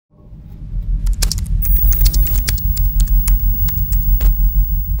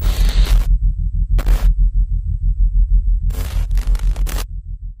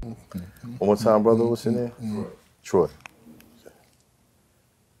one time, brother. What's your name? Troy.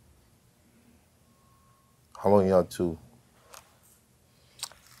 How long y'all two?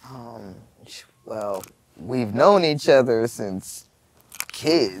 Well, we've known each other since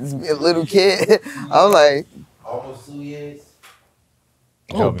kids, a little kid. I'm like almost 2 years.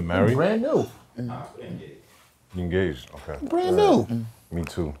 Y'all been married? Brand new. Engaged, okay. Brand new. Me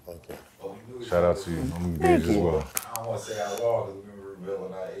too. Okay. Shout out to you. I'm engaged as well. I don't want to say how long because we were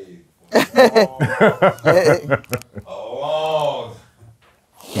revealing our age. Oh,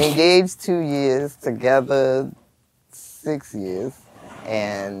 engaged 2 years, together 6 years,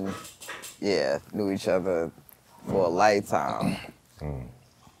 and yeah, knew each other for a lifetime.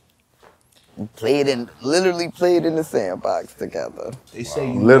 Literally played in the sandbox together. They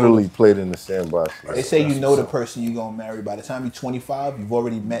say you literally played in the sandbox. They say you know the person you're gonna marry. By the time you're 25, you've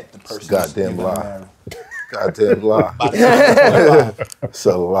already met the person. Goddamn you're gonna lie. marry. Goddamn lie. By the time you're 25, It's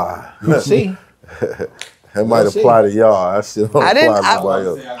a lie. you see. That might apply to y'all. That shit don't apply to nobody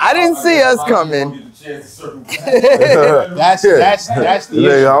else. I didn't see us coming. That's the issue.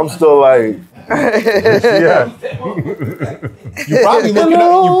 Nigga, I'm still like, yeah. You're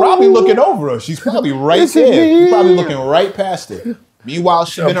probably looking over her. She's probably right there. You're probably looking right past her. Meanwhile,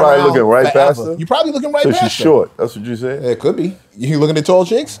 she's been probably around looking right forever. past her? You're probably looking right So past she's her. short. That's what you said? It could be. You looking at tall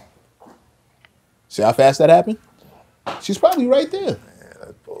chicks? See how fast that happened? She's probably right there.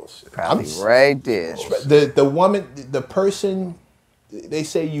 That's bullshit. Probably right there. The woman, the person, they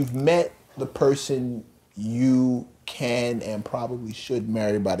say you've met the person you can and probably should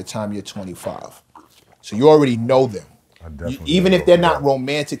marry by the time you're 25. So you already know them. Even if they're not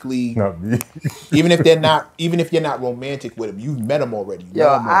romantically, even if you're not romantic with them, you've met them already. Yo,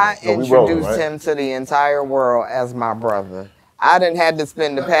 I introduced him to the entire world as my brother. I done had to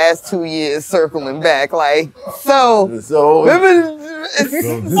spend the past 2 years circling back, like, remember, the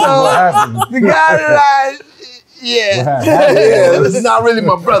guy that this is not really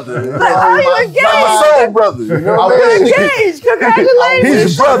my brother. How you engaged? My soul brother. You know what I mean? Engaged. Congratulations.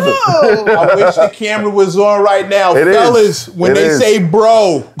 He's a brother. I wish the camera was on right now. Fellas, when they say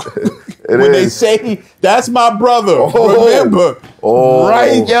bro, when they say that's my brother, remember,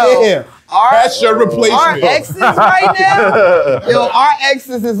 right there. That's your replacement. Our exes right now, yo, our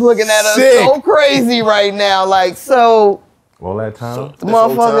exes is looking at us so crazy right now. Like, so, all that time? the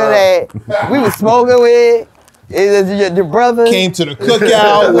motherfucker that we was smoking with, is your brother. Came to the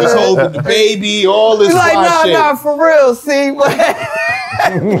cookout, was holding the baby, all this like, shit. nah, for real, see?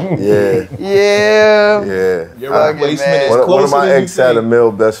 Yeah. Your replacement is One of closer my than ex you had a think.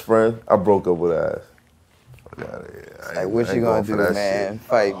 male best friend. I broke up with her ass. Like, what you gonna do, man?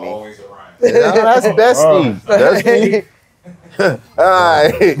 Fight me. No, that's bestie. Bestie.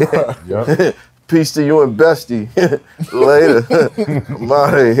 All right. Peace to you and bestie. Later. I'm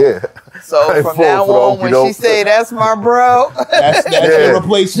out of here. So from now on, when she say that's my bro, that's your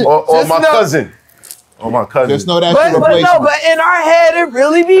replacement. Or my cousin. Or my cousin. Just know that's your but replacement. but in our head, it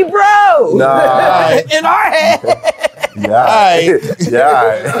really be bro. Nah. In our head. Yeah.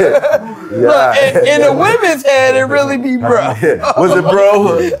 Look, in the women's head, it really be bro. Was it bro?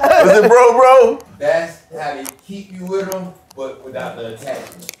 Was it bro? That's how they keep you with them, but without the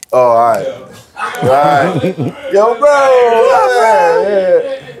attachment. Oh, all right. All right. Yo, bro.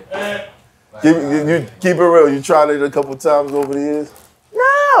 You keep it real. You tried it a couple times over the years?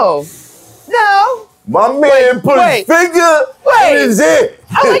 No. My man put his finger in his head.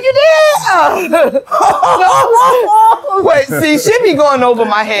 Oh, like you did? Oh. Wait, see, she be going over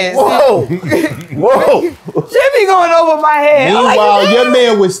my head. Whoa. She be going over my head. Meanwhile, like, your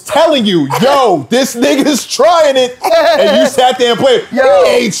man was telling you, yo, this nigga's trying it. And you sat there and played, he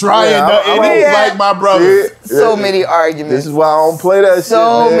ain't trying nothing. He's like my brother. So many arguments. This is why I don't play that shit,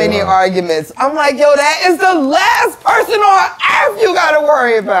 So man. many arguments. I'm like, yo, that is the last person on earth you gotta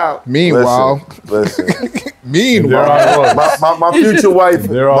worry about. Meanwhile. Listen. Meanwhile. My future wife.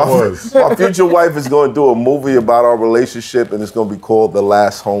 My future wife is going to do a movie about our relationship, and it's going to be called The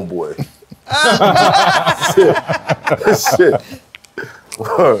Last Homeboy. Shit.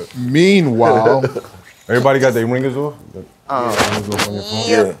 Meanwhile. Everybody got their ringers off?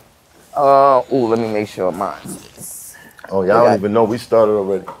 Yeah. Ooh, let me make sure mine. Oh, y'all don't even know. We started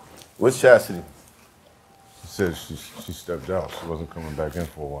already. Where's Chastity? She said she stepped out. She wasn't coming back in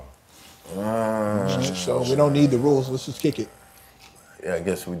for a while. So we don't need the rules. Let's just kick it. Yeah, I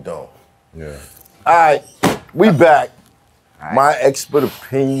guess we don't. Yeah. All right, we back. My expert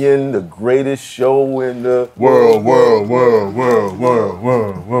opinion, the greatest show in the world.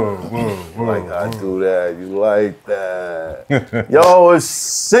 Like I do that, you like that. Yo, it's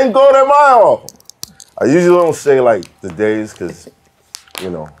Cinco de Mayo. I usually don't say like the days because, you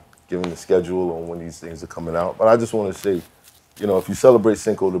know, giving the schedule on when these things are coming out. But I just want to say, you know, if you celebrate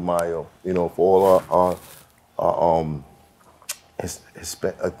Cinco de Mayo, you know, for all our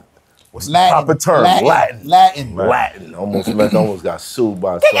what's the proper term? Latin. Almost got sued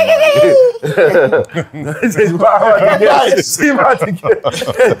by somebody.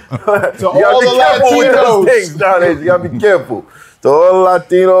 To all the Latinos nowadays, you gotta be careful. To all the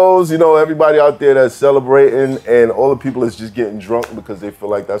Latinos, you know, everybody out there that's celebrating, and all the people that's just getting drunk because they feel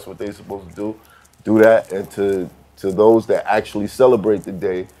like that's what they're supposed to do that. And to those that actually celebrate the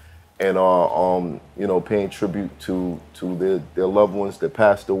day and are, you know, paying tribute to their loved ones that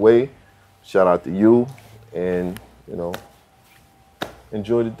passed away, shout out to you, and, you know,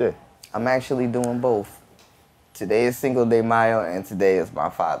 enjoy the day. I'm actually doing both. Today is Cinco de Mayo, and today is my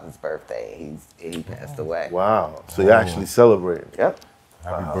father's birthday. He passed away. Wow. So you're actually celebrating. Yep.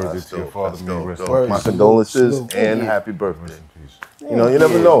 Happy birthday to your father. My condolences and happy birthday. You know, you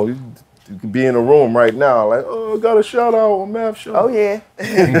never know. You could be in a room right now, like, oh, got a shout out on Math Show. Oh, yeah.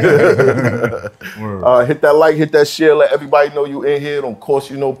 Hit that like, hit that share, let everybody know you in here. Don't cost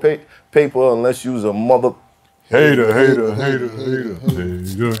you no paper unless you's a mother. Hater. Don't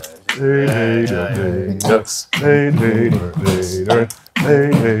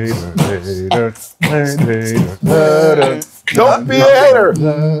be a hater.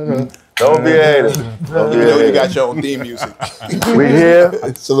 Don't be a hater. Don't be a hater. You got your own theme music. We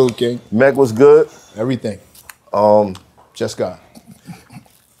here. Salute, King. MECC was good. Everything. Just God.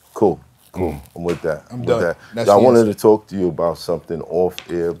 Cool. I'm with that. I'm done. I wanted to talk to you about something off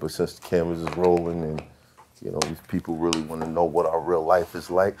air, but since the cameras is rolling and you know these people really want to know what our real life is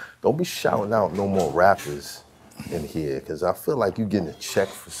like, don't be shouting out no more rappers in here, because I feel like you getting a check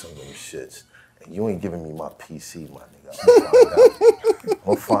for some of them shits, and you ain't giving me my PC, my nigga.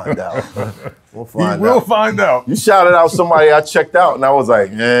 We'll find out. We'll find out. You shouted out somebody I checked out, and I was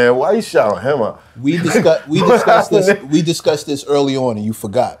like, man, why you shouting him out? We discussed this. We discussed this early on, and you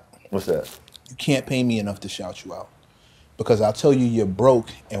forgot. What's that? You can't pay me enough to shout you out, because I'll tell you you're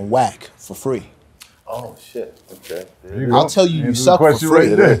broke and whack for free. Oh shit! Okay. I'll tell you you suck for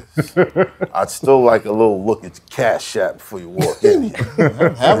free. Right. I'd still like a little look at your Cash App before you walk in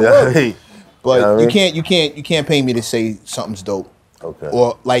here. Have a look. Hey. But You know what I mean? you can't pay me to say something's dope. Okay.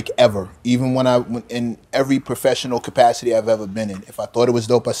 Or like ever. Even when in every professional capacity I've ever been in. If I thought it was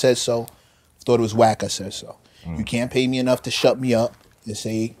dope, I said so. If I thought it was whack, I said so. You can't pay me enough to shut me up and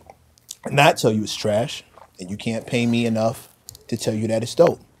say, not tell you it's trash. And you can't pay me enough to tell you that it's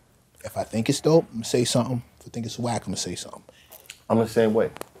dope. If I think it's dope, I'm gonna say something. If I think it's whack, I'm gonna say something. I'm the same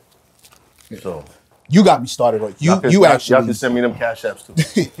way. So you got me started right. You actually y'all can send me them Cash Apps too.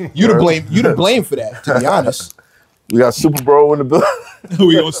 You to blame for that, to be honest. We got Super Bro in the building.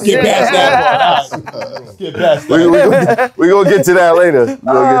 We gonna skip past that part. Skip past that. We gonna get to that later. We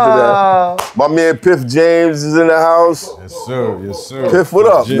gonna get to that. My man Piff James is in the house. Yes, sir. Yes, sir. Piff, what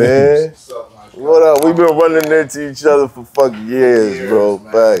up, man? What up? We've been running into each other for fucking years, bro.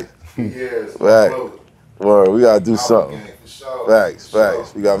 Facts. Right. Word. We gotta do something. Facts.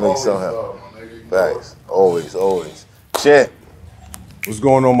 We gotta make something happen. Facts. Always. Chant. What's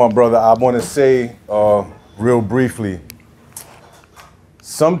going on, my brother? I want to say real briefly,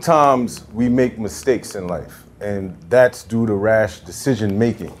 sometimes we make mistakes in life, and that's due to rash decision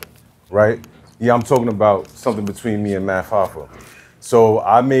making, right? Yeah, I'm talking about something between me and Math Hoffa. So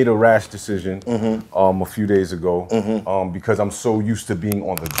I made a rash decision a few days ago because I'm so used to being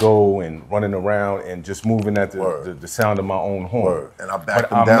on the go and running around and just moving at the sound of my own horn. Word. And I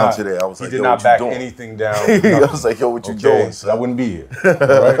backed him down today. I was like, yo, what you doing? He did not back anything down. I was like, yo, what you doing? So I wouldn't be here,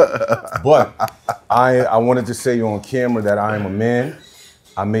 right? But I wanted to say on camera that I am a man,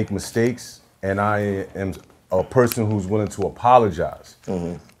 I make mistakes, and I am a person who's willing to apologize.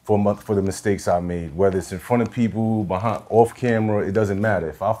 For the mistakes I made, whether it's in front of people, behind, off camera, it doesn't matter.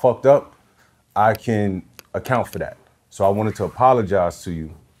 If I fucked up, I can account for that. So I wanted to apologize to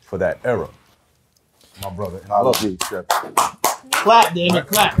you for that error, my brother. I love you, Chef. Clap, David,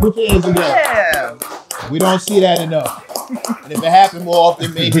 clap. Put your hands together. Yeah. We don't see that enough. And if it happened more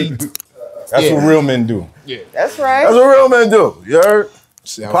often, maybe. That's what real men do. Yeah. That's right. That's what real men do. You heard?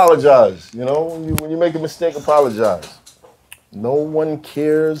 Apologize. You know, when you make a mistake, apologize. No one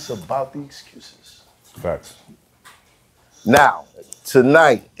cares about the excuses. Facts. Now,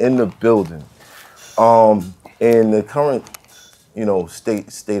 tonight in the building, in the current, you know, state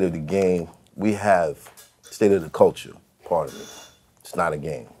of the game, we have state of the culture, pardon me. It's not a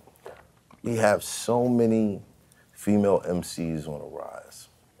game. We have so many female MCs on the rise.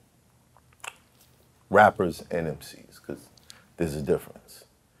 Rappers and MCs, because there's a difference.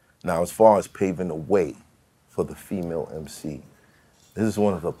 Now, as far as paving the way for the female MC, This is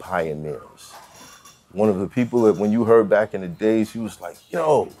one of the pioneers. One of the people that when you heard back in the days, you was like,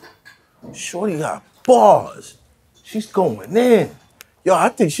 yo, Shorty got bars. She's going in. Yo, I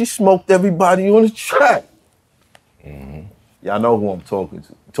think she smoked everybody on the track. Y'all know who I'm talking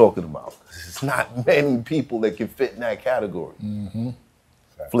about. It's not many people that can fit in that category.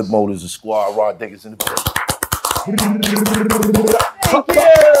 Flipmode is a squad. Rah Digga's in the place.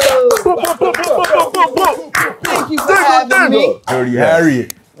 Thank you for having me. Dirty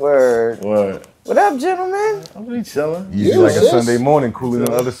Harriet. Word. Word. What up, gentlemen? I'm really chilling. You like a Sunday morning, cooling on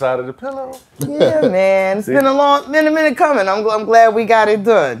the other side of the pillow. Yeah, man. It's been a minute coming. I'm glad we got it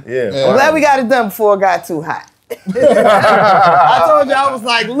done. Yeah. I'm glad we got it done before it got too hot. I told you, I was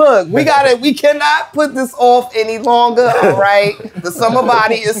like, look, we cannot put this off any longer, all right? The summer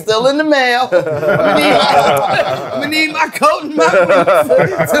body is still in the mail. I'm gonna need my coat and my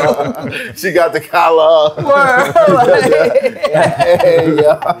boots. She got the collar. Hey,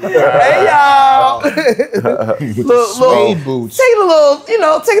 y'all. Suede boots. Take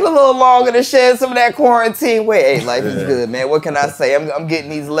it a little longer to shed some of that quarantine weight. Hey, life is good, man. What can I say? I'm getting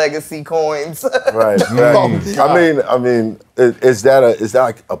these legacy coins. Right. I mean, is that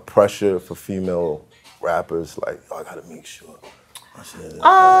like a pressure for female rappers? Like, I gotta make sure.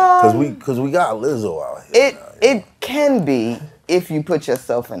 Because we got Lizzo out here. It can be if you put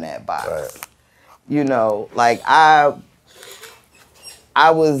yourself in that box. Right. You know, like I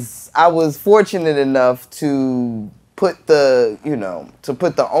was fortunate enough to put the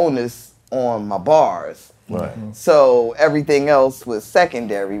onus on my bars. Right. So everything else was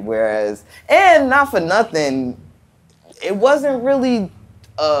secondary, and not for nothing, it wasn't really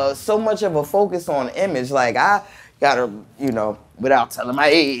so much of a focus on image. Like I gotta, without telling my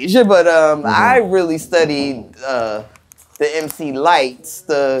age, but I really studied the MC Lights,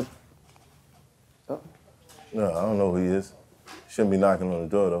 No, I don't know who he is. Shouldn't be knocking on the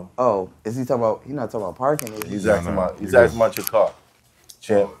door though. Oh, is he talking about? He's not talking about parking. Is he? He's asking about your car,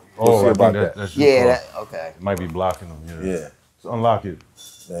 champ. Oh, see I about think that. that's your Yeah. car. Okay. It might be blocking them. Yeah. So unlock it.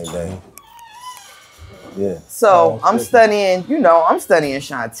 Dang. Yeah. So I'm studying, I'm studying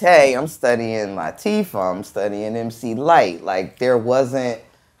Shantae, I'm studying Latifah, I'm studying MC Light. Like there wasn't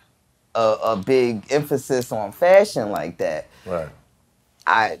a big emphasis on fashion like that. Right.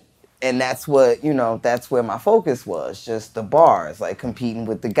 And that's what, that's where my focus was, just the bars, like competing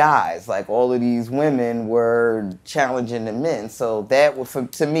with the guys. Like all of these women were challenging the men. So that was,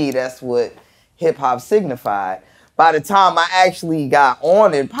 to me, that's what hip hop signified. By the time I actually got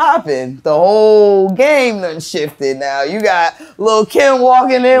on and popping, the whole game done shifted. Now you got Lil' Kim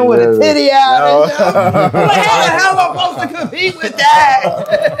walking in with a titty out. And like, how the hell am I supposed to compete with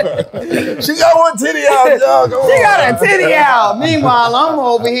that? She got one titty out, y'all. She got a titty out. Meanwhile, I'm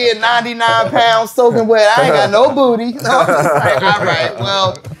over here 99 pounds soaking wet. I ain't got no booty. So I'm just like, all right,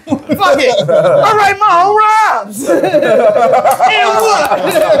 well, fuck it. I write my own rhymes. And what?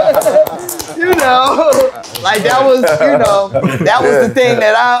 Like that was, that was the thing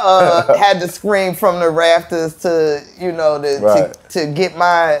that I had to scream from the rafters to, to get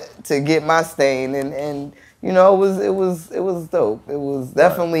my stain, and it was dope. It was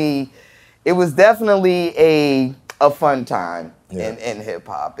definitely a fun time in hip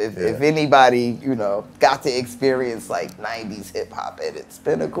hop. If anybody, got to experience like 90s hip hop at its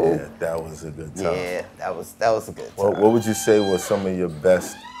pinnacle. Yeah, that was a good time. Yeah, that was a good time. What would you say was some of your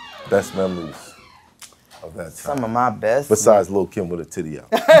best memories of that time? Some of my best. Besides Lil' Kim with a titty out.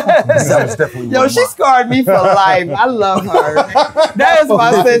 That was definitely Yo, she scarred me for life. I love her. That is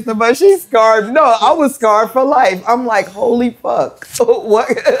my sister, but she scarred me. No, I was scarred for life. I'm like, holy fuck. What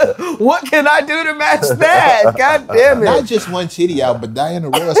can I do to match that? God damn it. Not just one titty out, but Diana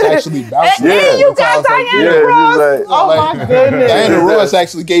Ross actually bounced it. Yeah, you got Diana Ross. Like, Oh my goodness. Diana Ross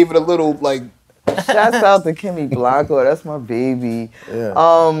actually gave it a little like. Shouts out to Kimmy Blanco. That's my baby. Yeah.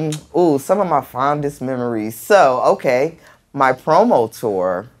 Some of my fondest memories. So, okay, my promo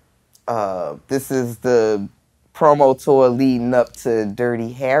tour. This is the promo tour leading up to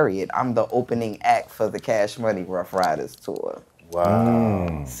Dirty Harriet. I'm the opening act for the Cash Money Rough Riders tour.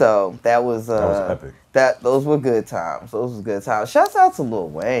 Wow. So that was epic. Those were good times. Those were good times. Shouts out to Lil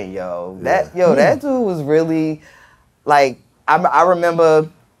Wayne, yo. That dude was really like I remember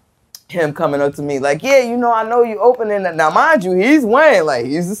him coming up to me like, yeah, I know you opening that. Now, mind you, he's Wayne, like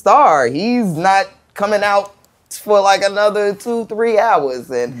he's a star. He's not coming out for like another 2-3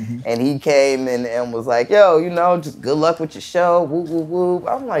 hours, and he came and was like, yo, just good luck with your show. Whoop whoop whoop.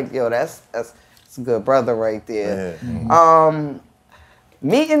 I'm like, yo, that's a good brother right there. Yeah.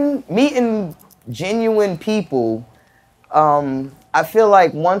 Meeting genuine people. I feel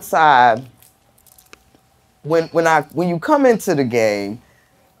like once I when you come into the game,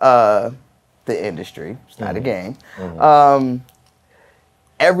 the industry, it's not a game.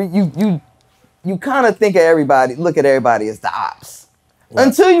 You kind of think of everybody, look at everybody as the ops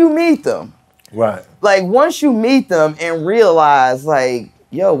until you meet them. Right. Like once you meet them and realize, like,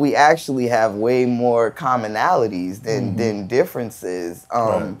 yo, we actually have way more commonalities than differences.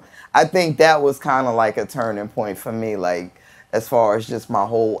 I think that was kind of like a turning point for me, like as far as just my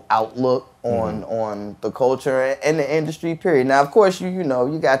whole outlook on the culture and the industry, period. Now, of course, you know,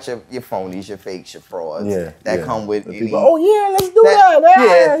 you got your phonies, your fakes, your frauds that come with any, people, oh yeah, let's do that.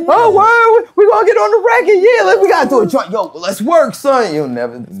 Yeah. Oh, word, we gonna get on the record. Yeah, we gotta do a joint. Yo, let's work, son. You'll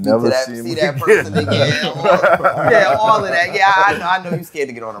never see that person again. Yeah, all of that. Yeah, I know you scared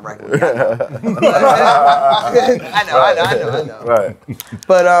to get on the record. I know. Right.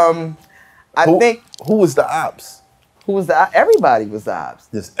 But I think who was the ops? Who was the? Everybody was the ops.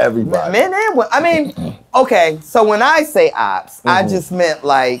 Just everybody. Men and women. I mean, okay. So when I say ops, I just meant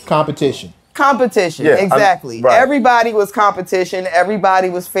like competition. Competition, Yeah, exactly. right. Everybody was competition. Everybody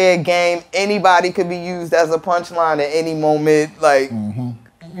was fair game. Anybody could be used as a punchline at any moment. Like,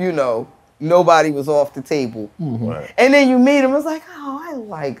 you know, nobody was off the table. Right. And then you meet them, it's like, oh, I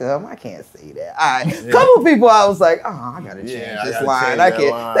like them. I can't say that. All right. Couple people, I was like, oh, I gotta change this line. I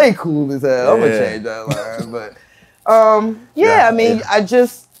can't. They cool as hell. I'm gonna change that line. But I mean, I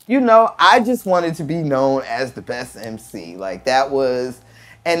just wanted to be known as the best MC. Like that was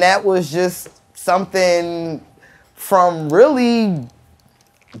just something from really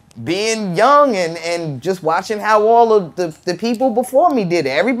being young and just watching how all of the people before me did it.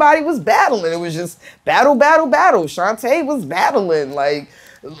 Everybody was battling. It was just battle. Shantae was battling. Like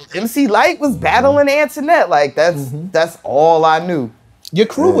MC Light was battling Antoinette. Like that's all I knew. Your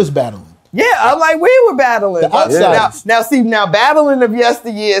crew was battling. Yeah, I'm like, we were battling. Now battling of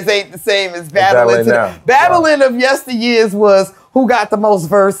yesteryears ain't the same as battling today. Battling of yesteryears was who got the most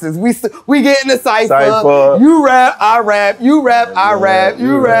verses. We get in the cypher. You rap, I rap. You rap, I rap.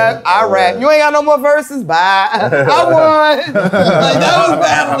 You rap, I rap. You ain't got no more verses? Bye. I won. Like, that was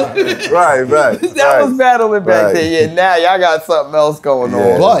battling. Right. That was battling back then. Yeah, now y'all got something else going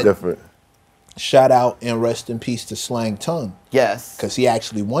on. But different. Shout out and rest in peace to Slang Tongue. Yes. Because he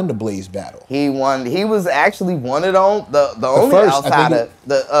actually won the Blaze battle. He won. He was actually one of the only first, outsider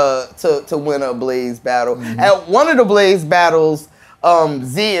to win a Blaze battle. At one of the Blaze battles,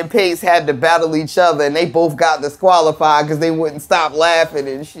 Z and Pace had to battle each other, and they both got disqualified because they wouldn't stop laughing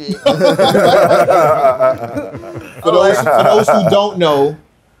and shit. For those who don't know,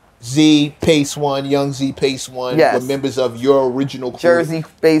 Z, Pace One, Young Z, Pace One were members of your original crew.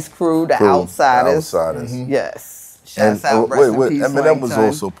 Jersey-based crew, the Outsiders. Yes. Shouts out, rest in peace, Eminem was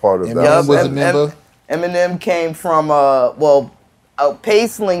also part of that. Eminem was a member. Eminem came from,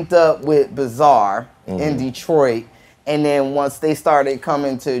 Pace linked up with Bizarre in Detroit, and then once they started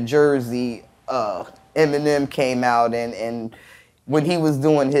coming to Jersey, Eminem came out and when he was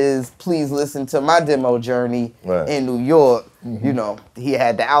doing his Please Listen to My Demo journey in New York, you know, he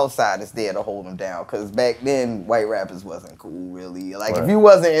had the Outsiders there to hold him down. Because back then, white rappers wasn't cool, really. Like, if you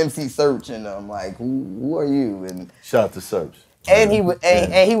wasn't MC Searching them, like, who are you? And shout out to Search. And he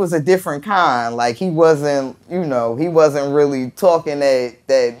was a different kind. Like, he wasn't, you know, he wasn't really talking that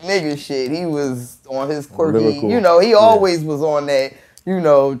nigga shit. He was on his quirky, lyrical. You know, he always was on that, you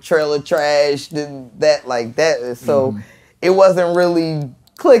know, trailer trash, that like that. So it wasn't really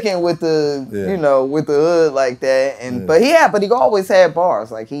clicking with the, you know, with the hood like that. And but he always had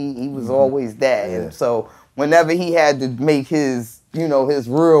bars. Like he was always that. And so whenever he had to make his, you know, his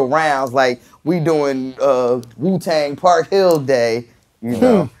real rounds, like we doing Wu-Tang Park Hill Day, you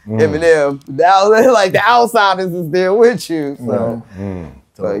know, Eminem, like the Outsiders is there with you. So,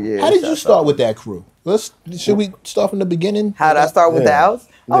 but yeah. How did you start with that crew? Should we start from the beginning? How did I start with the Outs?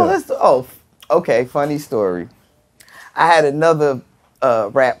 Okay, funny story. I had another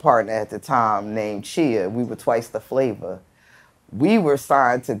rap partner at the time named Chia. We were twice the flavor. We were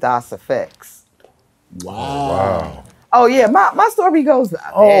signed to Das Effects. Wow. Oh yeah, my story goes.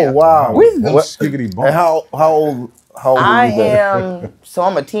 Wow. Skiggity bump. And how old I were you then? am. So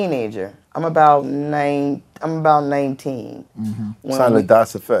I'm a teenager. I'm about 19. Signed to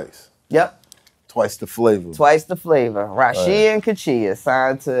Das Effects. Yep. Twice the flavor. Rashid and Kachia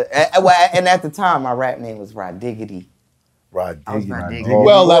signed to. And at the time, my rap name was Rah Diggity. Rah Digga.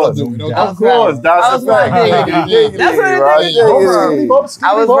 Well, that'll do it. Of course, Das Effects. That's what it is.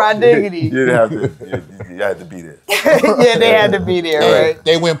 I was Rah Diggity. You had to be there. Yeah, they had to be there, right?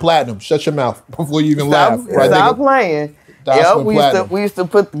 They went platinum. Shut your mouth before you even laugh. Stop playing. We used to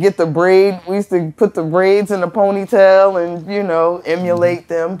get the braid. We used to put the braids in the ponytail and, you know, emulate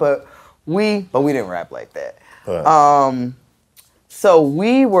them. But but we didn't rap like that. Right. So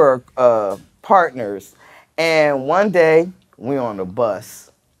we were partners, and one day we on the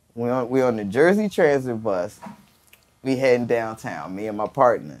bus. We on the Jersey Transit bus. We heading downtown, me and my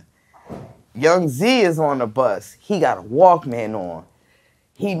partner. Young Z is on the bus. He got a Walkman on.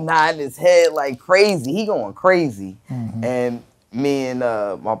 He nodding his head like crazy. He going crazy. And me and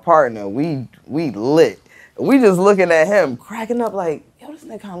my partner, we lit. We just looking at him, cracking up like, yo, this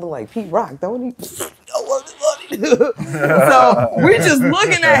nigga kind of look like Pete Rock, don't he? So we just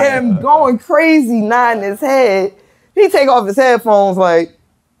looking at him, going crazy, nodding his head. He take off his headphones like,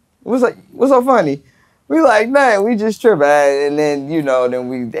 what's so funny? We like, man, we just tripping. And then, then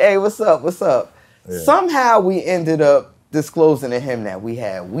we, hey, what's up? Yeah. Somehow we ended up disclosing to him that we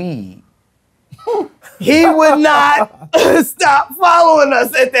had weed. He would not stop following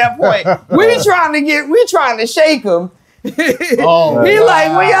us at that point. We trying to shake him. Oh, he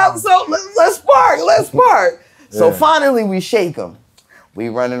like, we out, so let's spark. So finally we shake him. We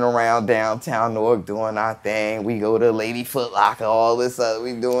running around downtown Newark doing our thing. We go to Lady Foot Locker, all this other,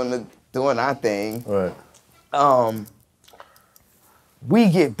 we doing our thing. Right. We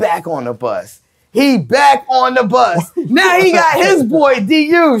get back on the bus. He back on the bus. Now he got his boy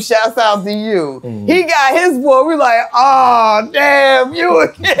DU. Shouts out to you. He got his boy. We like, oh damn, you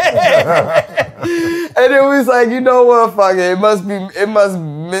again. And then we was like, you know what? Fuck it. It must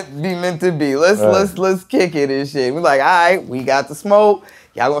be meant to be. Let's kick it and shit. We like, all right, we got the smoke.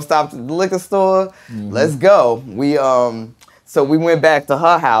 Y'all gonna stop at the liquor store? Let's go. We so we went back to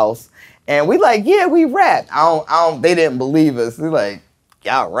her house and we like, yeah, we rap. They didn't believe us. We like,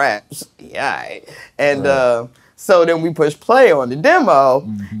 y'all rap. Yeah. Right. And so then we pushed play on the demo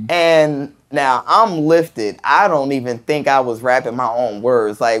and now I'm lifted. I don't even think I was rapping my own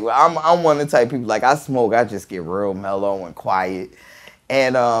words. Like I'm one of the type of people, like I smoke, I just get real mellow and quiet.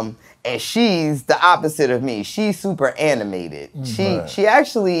 And she's the opposite of me. She's super animated. She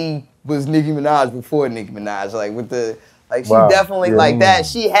actually was Nicki Minaj before Nicki Minaj, like with the like she definitely like that.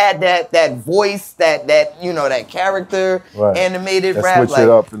 She had that voice, that that character, animated that rap. Switch it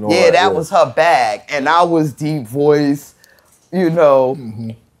up and all that was her bag, and I was deep voice,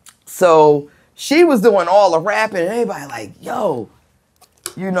 So she was doing all the rapping, and everybody like, yo,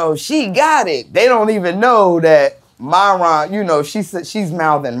 she got it. They don't even know that my rhyme, she's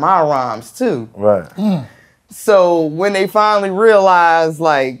mouthing my rhymes too. Right. So when they finally realized,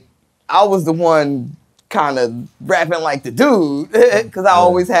 like, I was the one kind of rapping like the dude, because I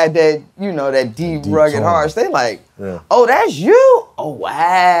always had that, that deep rugged, tone. harsh. They like, oh, that's you? Oh,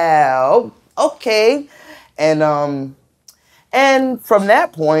 wow. Okay. And from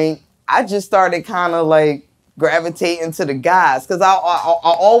that point, I just started kind of like gravitating to the guys, because I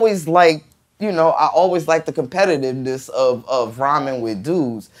always like, I always like the competitiveness of rhyming with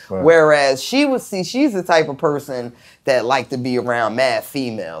dudes. Right. Whereas she's the type of person that like to be around mad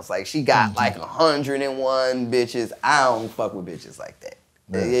females. Like she got like 101 bitches. I don't fuck with bitches like that.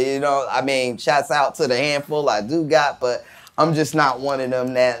 Yeah. I mean, shouts out to the handful I do got, but I'm just not one of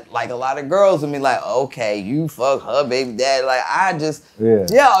them that, like, a lot of girls would be like, okay, you fuck her baby daddy. Like, I just, you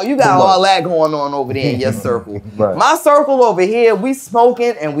got all that going on over there in your circle. Right. My circle over here, we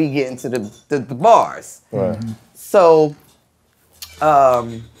smoking and we get into the bars. Right. So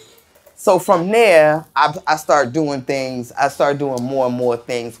from there, I start doing things. I start doing more and more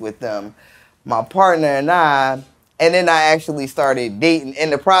things with them. My partner and then I actually started dating. In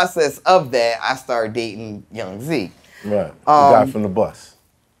the process of that, I started dating Young Z. Right. The guy from the bus.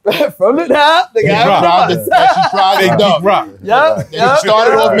 From the top, the guy from the bus. She tried to duck. Rock. Yep. They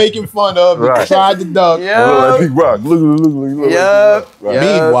started off making fun of it. Right. Tried to duck. Look like Pete Rock. Look. Yep. Right.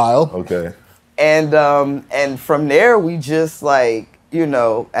 Meanwhile. Okay. And from there, we just like,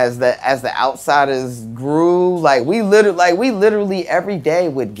 as the outsiders grew, like we literally every day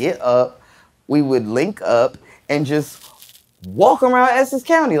would get up, we would link up and just walk around Essex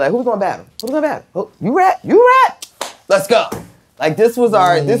County. Like, who's gonna battle? Who's gonna battle? Oh, you rap? Let's go. Like this was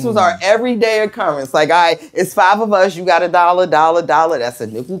our everyday occurrence. Like, it's 5 of us. You got $1. That's a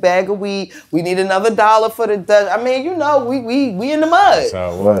nickel bag of weed. We need another $1 for the Dutch. I mean, we in the mud. That's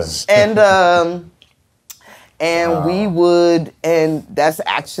how it was. And we would, and that's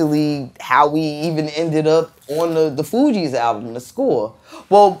actually how we even ended up on the Fugees album, The Score.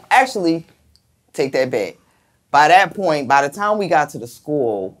 Well, actually, take that back. By that point, by the time we got to The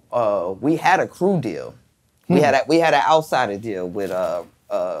Score, we had a crew deal. We had an outsider deal with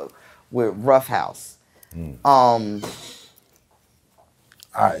Rough House. All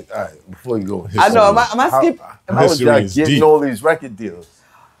right. Before you go, I know. Am I skipping? How was y'all getting all these record deals?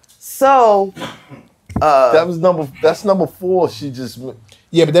 So That's number 4. She just.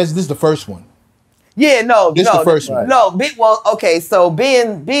 Yeah, but this is the first one. Yeah, no, This no, the first one. no. Well, okay, so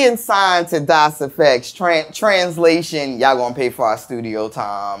being signed to DOS Effects, translation, y'all gonna pay for our studio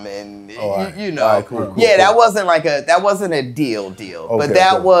time, and you know, cool, yeah, cool. that wasn't a deal, Okay, but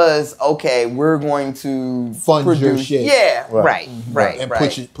that okay. was okay. We're going to Fund your produce, shit. yeah, Right. right, And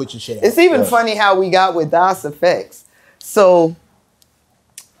right. put your shit out. It's even Right. funny how we got with DOS Effects. So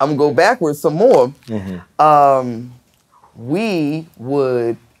I'm gonna go backwards some more. We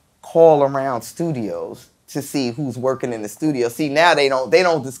would call around studios to see who's working in the studio. See, now they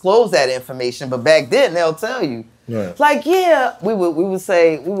don't disclose that information, but back then they'll tell you. Right. Like, yeah, we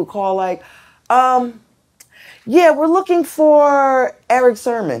would call like, yeah, we're looking for Eric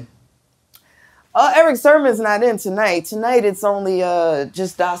Sermon. Eric Sermon's not in tonight. Tonight it's only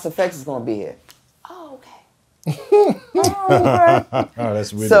just DOS Effects is gonna be here. Oh, okay. Oh, okay. Oh,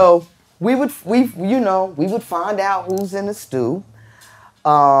 that's weird. So we would find out who's in the stew,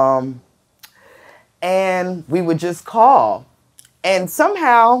 and we would just call, and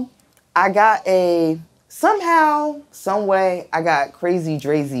somehow I got some way I got Crazy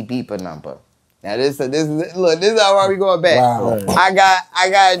Drazy beeper number. Now this is how we going back. Wow. I got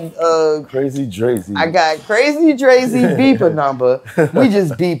Crazy Drazy. I got Crazy Drazy beeper number. We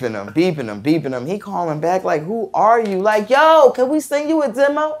just beeping him. He calling back like, who are you? Like, yo, can we send you a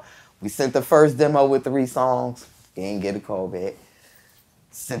demo? We sent the first demo with 3 songs. Didn't get a call back.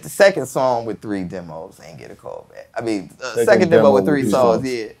 Sent the second song with 3 demos. Ain't get a call back. I mean, second demo with 3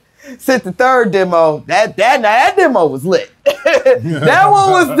 songs. Yeah. Sent the third demo. That demo was lit. That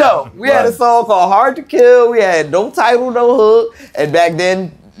one was dope. We had a song called Hard to Kill. We had no title, no hook. And back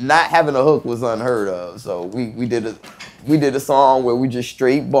then, not having a hook was unheard of. So we did a song where we just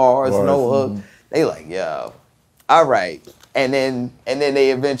straight bars, no hook. They like, yo, all right. And then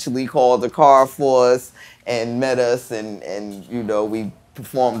they eventually called the car for us and met us, and you know, we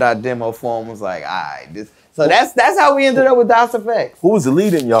performed our demo for them. Was like, all right, so that's how we ended up with DOS Effects. Who was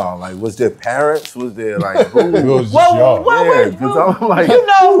leading y'all? Like, was there parents? Was there like who? It was just Well, y'all. Yeah, because I'm like, you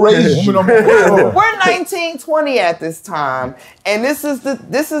know, We're we're 19, 20 at this time, and this is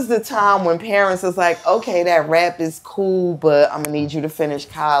the time when parents is like, okay, that rap is cool, but I'm gonna need you to finish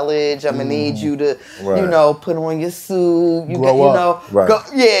college. I'm gonna need you to, you know, put on your suit. You Grow up.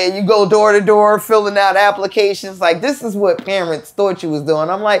 you go door to door filling out applications. Like, this is what parents thought you was doing.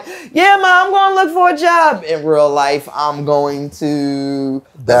 I'm like, yeah, ma, I'm gonna look for a job. In real life, I'm going to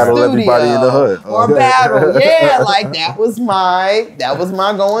battle the everybody in the hood. or battle. Yeah, like that was my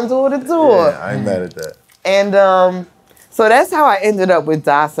going door to door. Yeah, I ain't mad at that. And so that's how I ended up with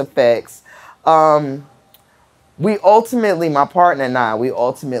DOS Effects. My partner and I, we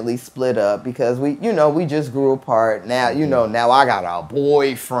ultimately split up because we just grew apart. Now, now I got a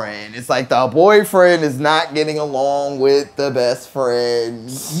boyfriend. It's like the boyfriend is not getting along with the best friend,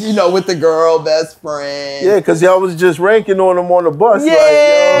 with the girl best friend. Yeah, because y'all was just ranking on them on the bus. Yeah,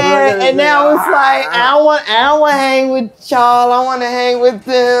 like, yo, and now it's like, I don't want to hang with y'all. I want to hang with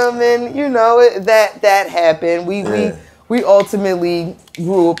them. And, that happened. We ultimately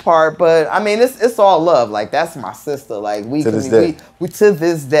grew apart, but I mean, it's all love. Like, that's my sister. Like, we to this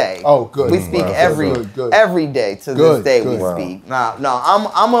day. Oh, good. We speak Wow. every day. To this day, we speak. No.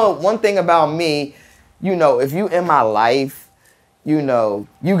 I'm one thing about me. If you in my life, you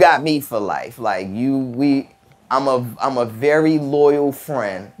got me for life. Like, I'm a very loyal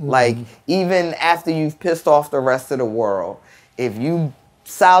friend. Mm-hmm. Like, even after you've pissed off the rest of the world, if you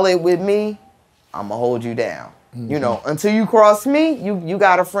solid with me, I'ma hold you down. Mm-hmm. Until you cross me, you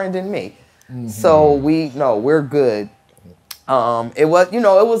got a friend in me. Mm-hmm. So we're good. It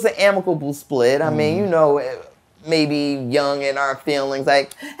was an amicable split. I mean, maybe young in our feelings,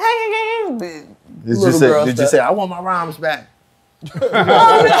 like, hey, did you say I want my rhymes back?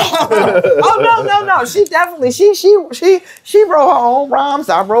 Oh no. She definitely she wrote her own rhymes.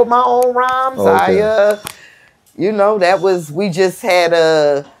 I wrote my own rhymes. Okay. We just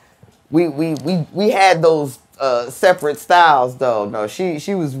had we had those separate styles though. No,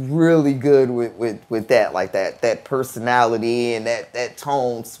 she was really good with that, like that personality and that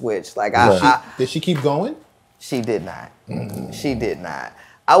tone switch. Like did she keep going? She did not. Mm-hmm. She did not.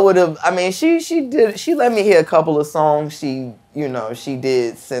 I would have. I mean, she did. She let me hear a couple of songs. She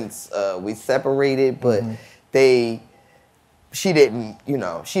did since we separated, but she didn't.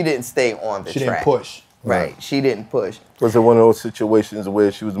 She didn't stay on the track. She didn't push. Right. She didn't push. Was it one of those situations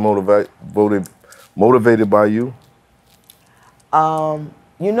where she was motivated by you?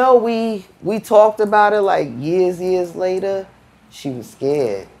 We talked about it like years later. She was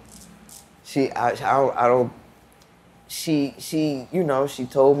scared. She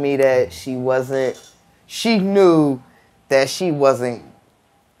told me that she wasn't she knew that she wasn't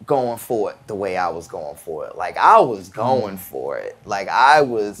going for it the way I was going for it. Like I was going for it. Like I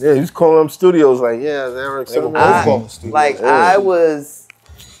was. Yeah, he was calling them studios like, yeah, Eric. I was,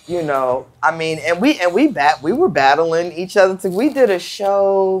 you know, I mean, and we were battling each other. We did a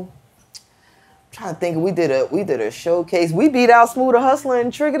show. I'm trying to think, we did a showcase. We beat out Smooth the Hustler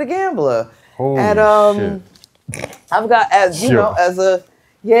and Trigger the Gambler. Holy shit. I've got as you know as a.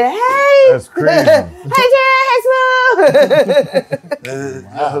 Yeah, hey! That's crazy. Hey,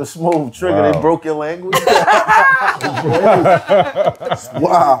 Smooth. Smooth Trigger, they broke your language?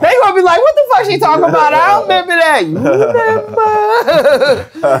 Wow. They gonna be like, what the fuck she talking about? I don't remember that. You remember?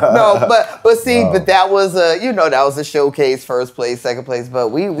 No, but see, but that was a showcase, first place, second place, but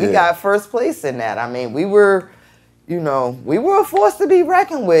we got first place in that. I mean, we were a force to be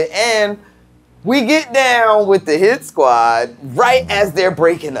reckoned with, and we get down with the Hit Squad right as they're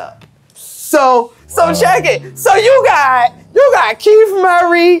breaking up. So check it. So you got Keith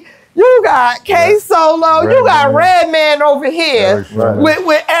Murray, you got K Solo, you got Redman over here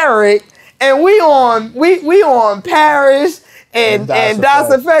with Eric, and we on Parrish and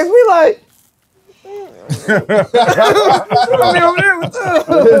Das Effects. We like. and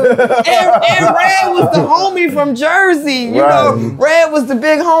Red was the homie from Jersey, you know. Red was the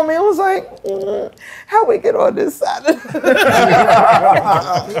big homie. It was like, how we get on this side?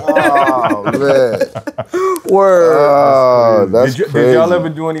 Oh man, word. Oh, that's crazy. Did y'all ever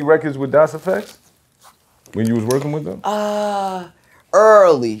do any records with Das Effects when you was working with them?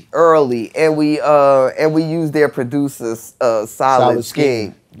 Early, and we used their producers, Solid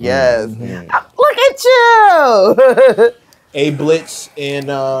Scheme. Yes. Mm-hmm. Look at you. A Blitz and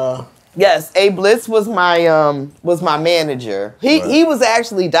yes, A Blitz was my manager. He was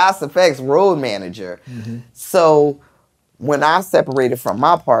actually Das Effects road manager. Mm-hmm. So when I separated from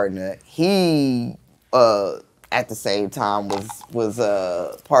my partner, he at the same time was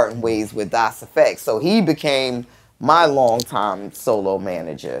parting ways with Das Effects. So he became my longtime solo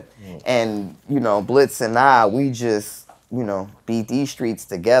manager. Mm. And Blitz and I, we just beat these streets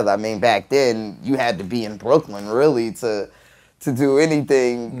together. I mean, back then you had to be in Brooklyn really to do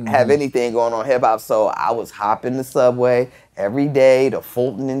anything, have anything going on hip hop. So I was hopping the subway every day to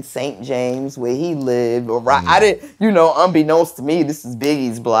Fulton and St. James where he lived. Or I didn't, unbeknownst to me, this is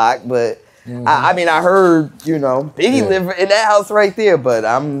Biggie's block, but I mean, I heard, Biggie lived in that house right there, but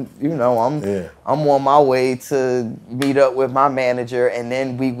I'm on my way to meet up with my manager, and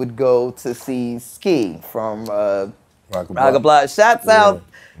then we would go to see Ski from Rock Block. Shouts out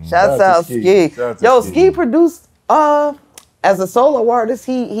Ski. Yo, Ski produced as a solo artist.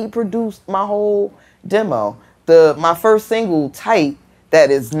 He produced my whole demo. My first single, Tight,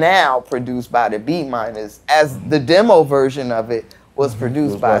 that is now produced by the Beat Miners, as the demo version of it was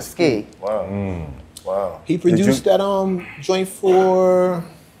produced by Ski. Wow. Wow. He produced that joint for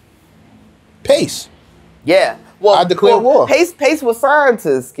Pace. Yeah. Well, I Declare War. Pace was signed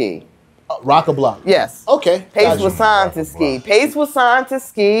to Ski. Rock-a-Block. Yes. Okay. Pace was signed to Ski. Pace was signed to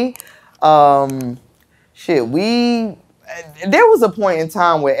Ski. There was a point in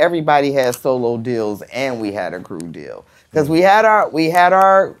time where everybody had solo deals and we had a crew deal. Because we had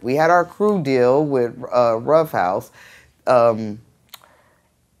our crew deal with Rough House.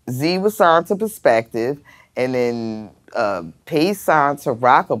 Z was signed to Perspective, and then Pace signed to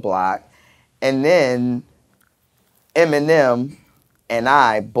Rock-a-Block, and then Eminem and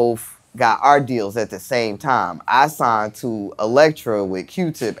I both got our deals at the same time. I signed to Elektra with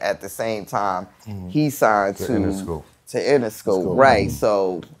Q-Tip at the same time. Mm-hmm. He signed to Interscope, right? Mm-hmm.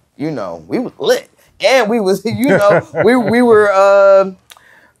 So we was lit, and we was we were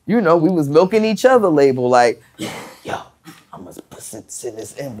we was milking each other label like, yo, I'm gonna send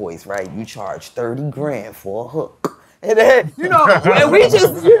this invoice, right? You charge 30 grand for a hook. And then, and we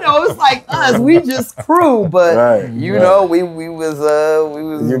just, it's like us, we just crew, but we was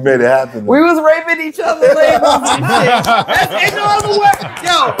you made it happen. We was raping each other's labels and shit. It's no other way.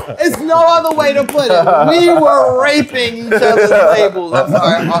 Yo, it's no other way to put it. We were raping each other's labels. I'm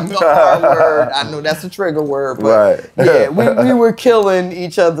sorry, the R word. I know that's a trigger word, but yeah, we were killing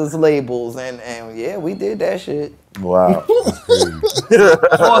each other's labels, and yeah, we did that shit. Wow. For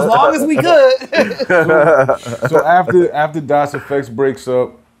as long as we could. So after Das Effects breaks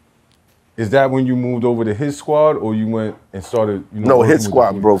up, is that when you moved over to His Squad, or you went and started? No, His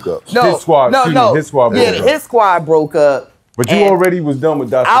Squad broke up. No, His Squad. No. His Squad. Yeah, His Squad broke up. But you already was done with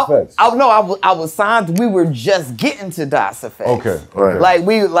Das Effects. I was signed. We were just getting to Das Effects. Okay. Like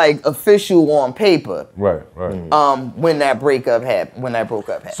we official on paper. Right. When that breakup happened.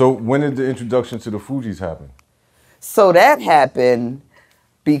 So when did the introduction to the Fugees happen? So that happened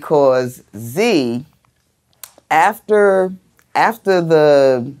because Z after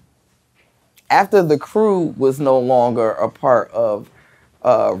the crew was no longer a part of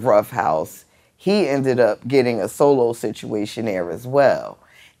Rough House, he ended up getting a solo situation there as well.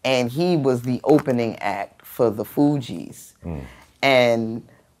 And he was the opening act for the Fugees. And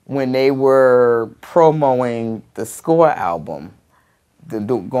when they were promoting the Score album,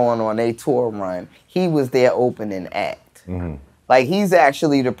 going on a tour run, he was their opening act. Like, he's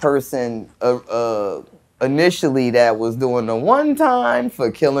actually the person initially that was doing the one time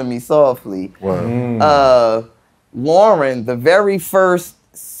for Killing Me Softly. Lauren, the very first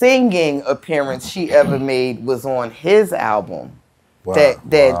singing appearance she ever made was on his album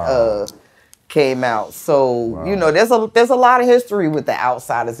that came out. So, you know, there's a lot of history with the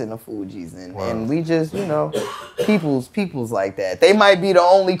Outsiders and the Fugees, and we just, you know, people's like that. They might be the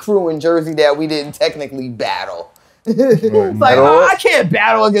only crew in Jersey that we didn't technically battle. It's like, oh, I can't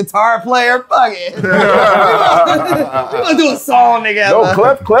battle a guitar player. Fuck it. We're gonna do a song together.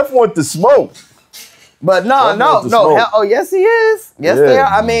 No, Clef want the smoke. But no. Oh, yes, he is. Yes, they are.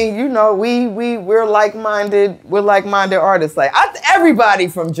 I mean, you know, we're like-minded. We're like-minded artists. Like, everybody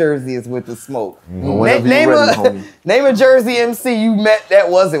from Jersey is with the smoke. Name a Jersey MC you met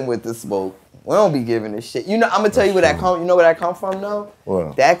that wasn't with the smoke. We don't be giving a shit. You know, I'm gonna tell you where that comes. You know where that comes from, though?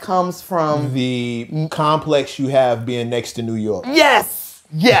 What? That comes from the complex you have being next to New York. Yes,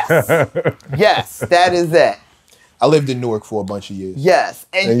 that is that. I lived in Newark for a bunch of years. Yes,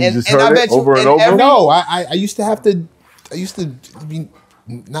 and I bet you over and over. No, I used to have to. I used to be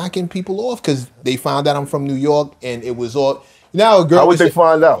knocking people off because they found out I'm from New York, and it was all. Now, a girl. How would they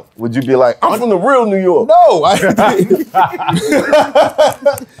find out? Would you be like, I'm from the real New York? No,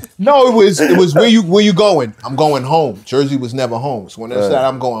 no. It was where you going? I'm going home. Jersey was never home. So when I said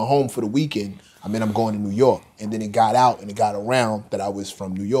I'm going home for the weekend, I mean I'm going to New York. And then it got out and it got around that I was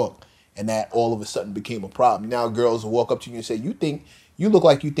from New York, and that all of a sudden became a problem. Now girls will walk up to you and say, you look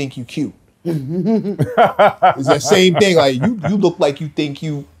like you think you cute. It's that same thing. Like you look like you think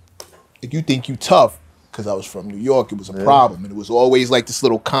you tough. Because I was from New York, it was a problem, and it was always like this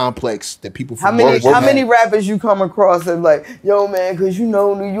little complex that people from How many rappers you come across and like, yo man, because you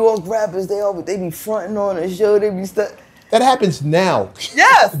know New York rappers, they be fronting on a show, they be stuck. That happens now.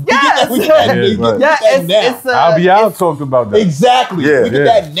 Yes. I'll be out talking about that. Exactly. We get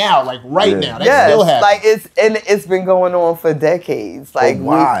that now, like right now. That still happens. Like it's been going on for decades. Like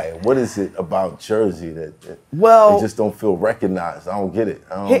why? What is it about Jersey that they just don't feel recognized? I don't get it.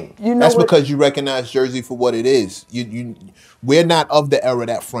 That's because you recognize Jersey for what it is. We're not of the era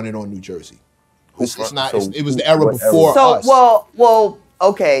that fronted on New Jersey. It's not. It was the era before us. Well,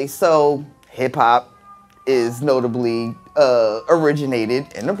 okay. So hip hop is notably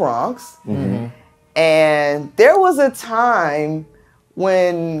originated in the Bronx. And there was a time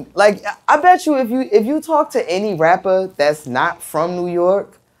when, like, I bet you if you talk to any rapper that's not from New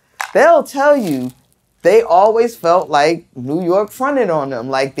York, they'll tell you they always felt like New York fronted on them.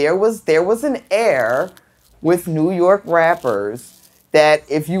 Like there was an air with New York rappers that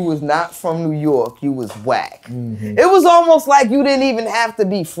if you was not from New York, you was whack. It was almost like you didn't even have to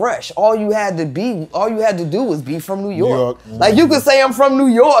be fresh. All you had to do was be from New York. Like you could say I'm from New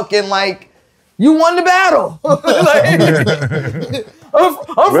York and like you won the battle.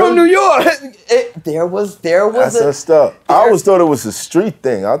 I'm from New York. There was. That's messed up. I always thought it was a street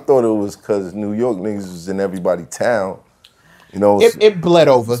thing. I thought it was because New York niggas was in everybody's town. You know, it bled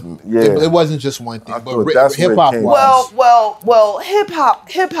over. It wasn't just one thing, but hip hop wise. Well, hip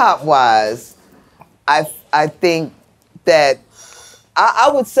hop wise, I think that I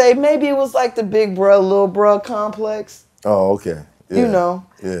would say maybe it was like the big bruh, little bruh complex. Oh, okay. Yeah. You know.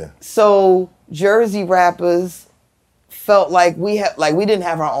 Yeah. So Jersey rappers felt like we didn't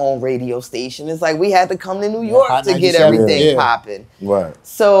have our own radio station. It's like we had to come to New York to get everything popping. Right.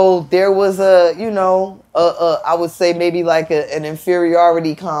 So there was I would say maybe like an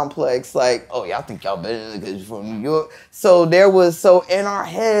inferiority complex. Like, oh, y'all think y'all better because you're from New York. So in our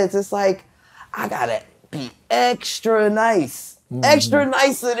heads, it's like, I gotta be extra nice, extra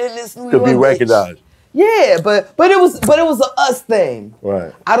nicer than this New York. To be recognized. Yeah, but it was an us thing.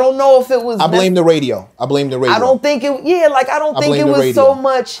 Right. I don't know if it was. I blame the radio. I don't think it. Yeah, like I don't think it was so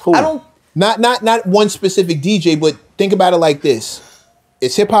much. Who? I don't. Not one specific DJ, but think about it like this: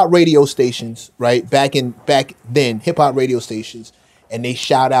 it's hip hop radio stations, right? Back then, hip hop radio stations, and they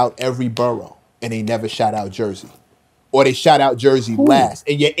shout out every borough, and they never shout out Jersey, or they shout out Jersey last,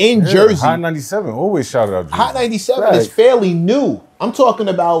 and you're in Jersey. Hot 97 always shouted out Jersey. Hot 97 is fairly new. I'm talking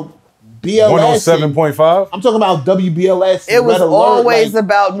about BLS. 107.5? I'm talking about WBLS. It was Red Alert, always like,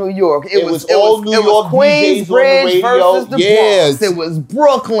 about New York. It was all New York Queens DJs on the Bridge radio. versus the Yes. Bronx. It was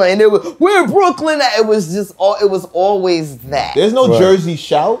Brooklyn. It was where Brooklyn at? It was just all. It was always that. There's no Jersey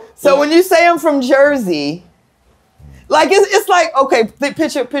shout. So when you say I'm from Jersey, like it's like, okay,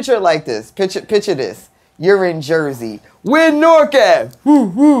 picture it like this. Picture this. You're in Jersey. Where Newark at? Woo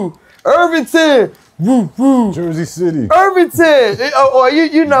woo. Irvington. Woo woo. Jersey City. Irvington. Or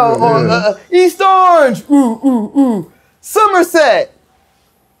you know, or East Orange. Ooh ooh ooh. Somerset.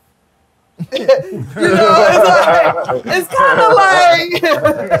 You know, it's kind of like,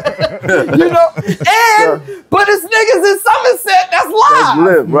 you know, but it's niggas in Somerset that's live.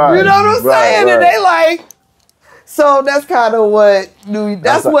 lit, right, You know what I'm saying? right. And they like, so that's kind of what New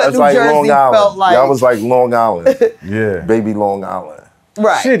Jersey like Long Island. felt like. That was like Long Island. Yeah. Baby Long Island.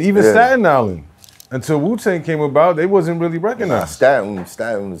 right. Shit, even Yeah. Staten Island. Until Wu-Tang came about, they wasn't really Nah, recognized. Staten.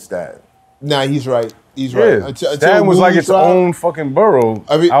 Nah, he's right. He's Yeah, right. Staten was like its own fucking borough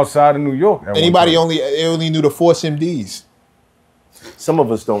outside of New York. at Anybody one time. only knew the Force MDs. Some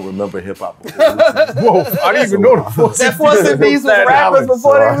of us don't remember hip hop. Whoa, I didn't even know the Force. That Force MDs was Staten rappers Island,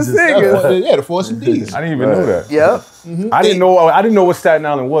 before so they I was just- singers. Yeah, the Force MDs. I didn't even know that. Yep. I didn't know what Staten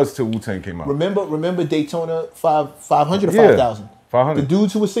Island was till Wu-Tang came out. Remember Daytona 500 or Yeah, 5,000? 500. The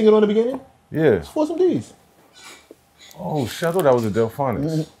dudes who was singing on the beginning? Yeah. Force MDs. Oh shit, I thought that was a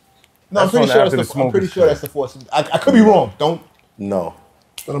Delphonics. No, I'm That's pretty on sure after that's the the, I'm smoke pretty is sure that's the Force. I could be wrong. Don't. No.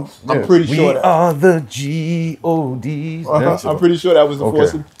 But I'm pretty sure We that. are the G.O.Ds. I'm pretty sure that was the Okay.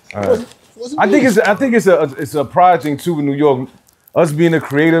 Force. All right. Force I think MDs. it's a pride thing too in New York. Us being the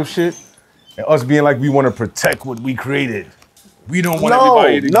creative shit, and us being like we want to protect what we created. We don't want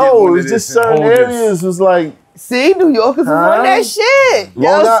everybody to get No, what it it was is just and certain hold this. areas was like See, New Yorkers was on that shit. Long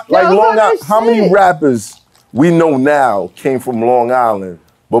Y'all was on that How many shit. rappers we know now came from Long Island,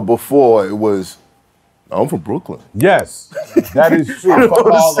 but before it was, I'm from Brooklyn. Yes, that is true.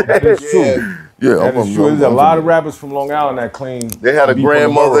 That is true. Yeah, That is true. There's a lot of rappers from Long Island that claim They had a to be from the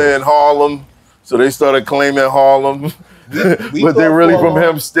grandmother borough. in Harlem, so they started claiming Harlem. But thought they're really for a from long-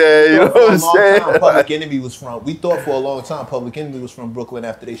 Hempstead, you know For a what I'm long saying? time, Public Enemy was from. We thought for a long time Public Enemy was from Brooklyn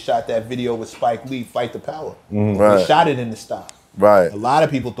after they shot that video with Spike Lee, Fight the Power. They Right. shot it in the style. Right. A lot of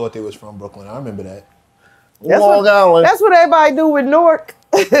people thought they was from Brooklyn. I remember that. Long Island. That's what everybody do with Newark.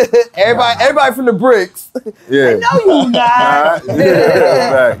 everybody from the bricks. Yeah. No, you not.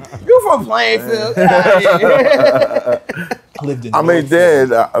 Yeah, right. You from Plainfield. Get outta here. I lived in. I mean,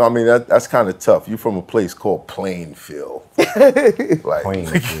 Northfield. that's kind of tough. You from a place called Plainfield. Like,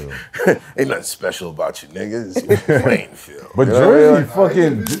 Plainfield. ain't nothing special about you niggas. It's Plainfield. But You know Jersey, what I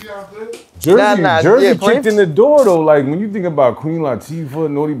mean? fucking Jersey, Nah, Jersey yeah, kicked in the door though. Like when you think about Queen Latifah,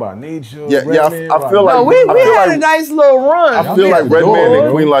 Naughty by Nature, Yeah, Redman, I feel like No, we I feel had like- a nice little run. I feel like the Redman door.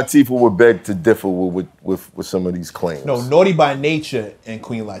 and Queen Latifah would beg to differ with some of these claims. No, Naughty by Nature and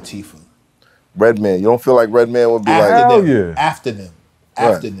Queen Latifah. Redman, you don't feel like Redman would be After like, Hell them. yeah. After them.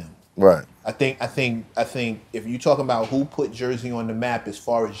 After Right. them. right? I think if you're talking about who put Jersey on the map as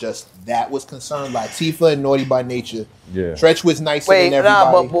far as just that was concerned, Latifah and Naughty by Nature. Yeah. Tretch was nicer Wait, than nah,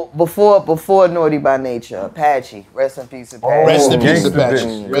 everybody. but before Naughty by Nature, Apache. Rest in peace, Apache. Rest in peace, Gangsta Apache.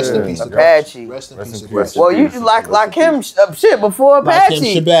 bitch. Rest in Yeah. peace, Apache. Rest in Rest peace, in Apache. peace. Well, you like him shit before Like him,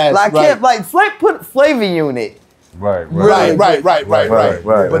 Apache. Shabazz, Like right. him, like put Flavor Unit. Right, Right. Right, But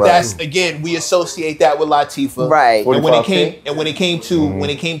right. that's again, we associate that with Latifah. Right. And when it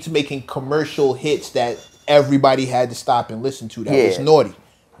 45K? came to making commercial hits that everybody had to stop and listen to, that Yeah. was Naughty.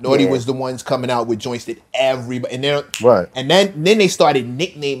 Naughty Yeah. was the ones coming out with joints that everybody Right. And then they started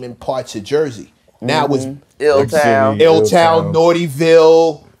nicknaming parts of Jersey. Now it was Ill Town. City. Illtown,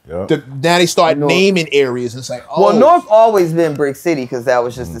 Naughtyville. Yep. Now they start North. naming areas, and it's like, oh, Well, North always been Brick City because that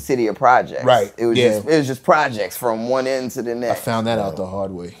was just the city of projects. Right, It was yeah. just projects from one end to the I next. found that out the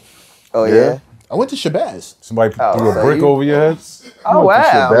hard way. Oh Yeah. yeah. I went to Shabazz. Somebody Oh, threw a so brick you- over your head. Oh wow.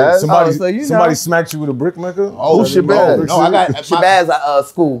 Shabazz? Somebody, so you somebody know. smacked you with a brick, Mecca? Oh, Shabazz. No, I got Shabazz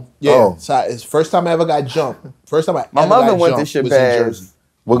school. Yeah, Oh. so it's first time I ever got jumped. First time I My ever mother got went to jumped was in Shabazz. Jersey.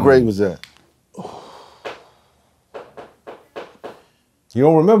 What grade was that? You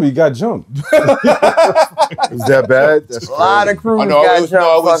don't remember? You got jumped. Was that bad? That's A lot of crews Oh, no, got it was, jumped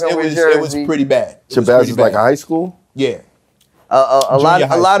no, it was, fucking it with was, Jersey. it was pretty bad. It was Shabazz pretty is like a bad. high school? Yeah. a lot Junior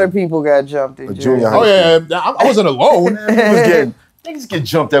high of school. people got jumped in junior Jersey. high Oh yeah, I wasn't alone. Niggas get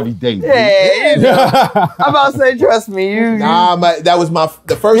jumped every day. dude. Yeah, you know. I'm about to say, trust me, you. Nah, that was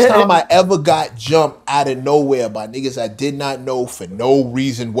the first time I ever got jumped out of nowhere by niggas I did not know for no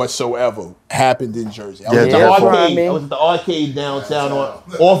reason whatsoever. Happened in Jersey. I was Yeah, at the yeah. arcade. I I was at the arcade downtown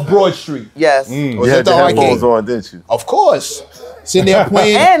off Broad Street. Yes. I was You at had the the headphones arcade. on, didn't you? Of course. Sitting there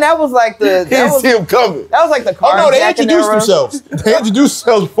playing. And that was like the He didn't see him coming. that was like the car. Oh no, they introduced themselves. They introduced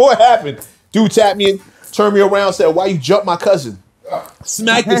themselves before it happened. Dude tapped me, turned me around, said, "Why you jumped my cousin?"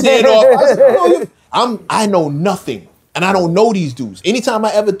 Smacked his hand off. I said, "Oh, I know nothing, and I don't know these dudes. Anytime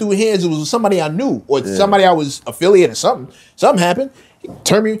I ever threw hands, it was with somebody I knew or somebody I was affiliated or something. Something happened. He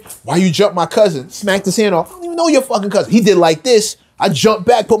turned me, "Why you jumped my cousin?" Smacked his hand off. I don't even know your fucking cousin. He did like this. I jumped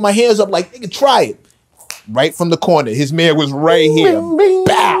back, put my hands up like, "Nigga, try it." Right from the corner, his man was right here.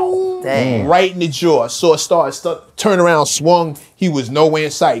 Bow. Dang. Right in the jaw. Saw a star, turned around, swung. He was nowhere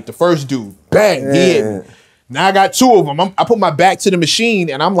in sight. The first dude, bang, he hit me. Now I got two of them. I put my back to the machine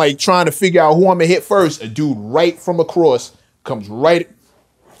and I'm like trying to figure out who I'm gonna hit first. A dude right from across comes right.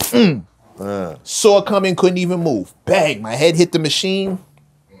 Saw it coming, couldn't even move. Bang, my head hit the machine.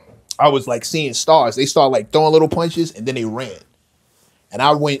 I was like seeing stars. They started like throwing little punches and then they ran. And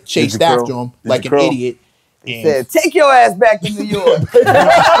I went chased after him like an idiot. He said, "Take your ass back to New York. Take your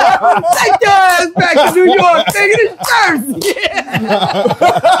ass back to New York, nigga. This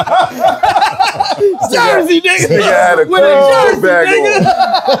Jersey. Jersey, nigga. Nigga had a Queens book bag on.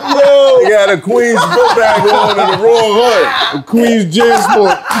 Nigga had a Queens book bag on and the wrong hood. The Queens Jam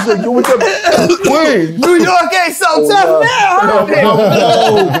Sport. He's like, "Yo, what's up, Queens?" New York ain't so tough now,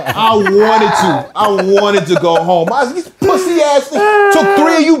 huh? I wanted to go home. These pussy ass things took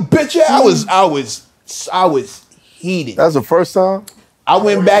 3 of you bitch ass. I was heated. That's the first time? I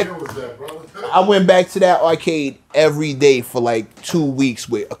went back to that arcade every day for like 2 weeks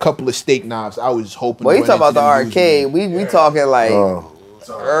with a couple of steak knives. I was hoping. Well, you to talking about the arcade? We talking like Oh.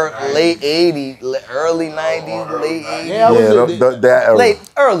 late '80s, early '90s, late '80s. Yeah, That era.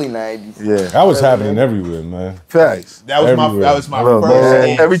 Early '90s. Yeah. That was happening everywhere, man. Facts. that was everywhere. my Look, first man,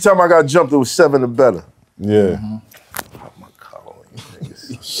 game. every time I got jumped, it was 7 or better. Yeah.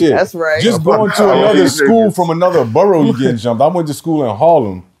 Shit. That's right. Just going to another school from another borough, you getting jumped. I went to school in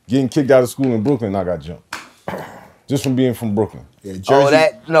Harlem, getting kicked out of school in Brooklyn, I got jumped. Just from being from Brooklyn. Yeah, Jersey.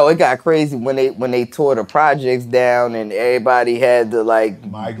 Oh, it got crazy when they tore the projects down and everybody had to like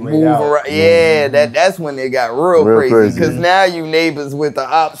Migrate move out. around. Yeah, that's when it got real crazy because now you neighbors with the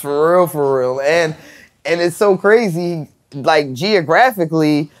ops for real, and it's so crazy. Like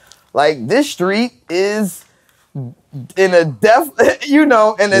geographically, like this street is in a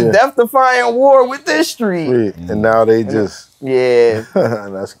death-defying war with this street. And now they just, Yeah,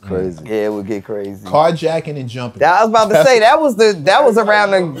 that's crazy. yeah, it would get crazy. Carjacking and jumping. I was about to say that was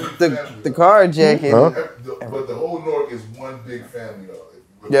around the carjacking. Huh? But the whole North is one big family, though.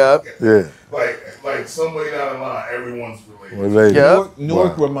 Yep. Yeah. Like somebody down the line, everyone's related. Related. Yep.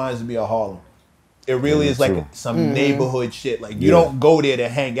 Newark reminds me of Harlem. It really is like true. some neighborhood shit. Like you don't go there to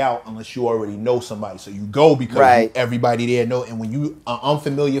hang out unless you already know somebody. So you go because everybody there know. And when you an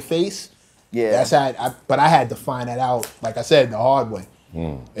unfamiliar face, that's how. But I had to find that out. Like I said, the hard way.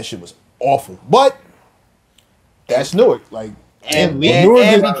 That shit was awful. But that's Newark. Like And be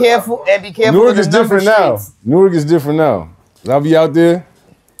Newark careful. And be careful. Newark with is the number different now. streets. Newark is different now. I'll be out there,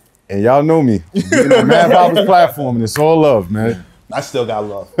 and y'all know me. Mad Papa's platform, and it's all love, man. I still got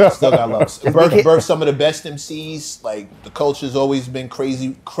love. Birth some of the best MCs. Like the culture's always been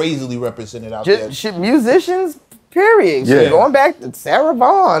crazily represented out there. Just musicians, period. Yeah. Going back to Sarah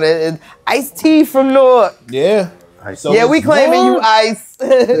Vaughan and Ice-T from Newark. Yeah. So Yeah, we it's- claiming you Ice.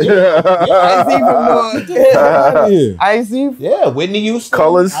 Ice-T from Newark. Yeah. Ice-T. Yeah, Whitney Houston.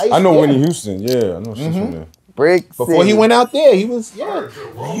 Colors. Ice, I know yeah. Whitney Houston. Yeah, I know she's from there. Brick Before he City. went out there, he was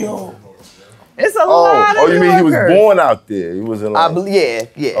It's a lot of Oh, you mean he was Newarkers. born out there? He wasn't I like. believe,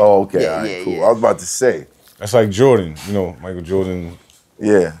 yeah. Oh, okay. Yeah, All right, yeah, cool. yeah. I was about to say. That's like Jordan. You know, Michael Jordan,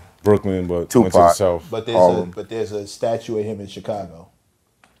 Yeah. Brooklyn, but went to the Tupac. South. but Harlem. there's a statue of him in Chicago.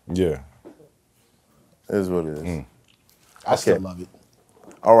 Yeah. It is what it is. I still love it.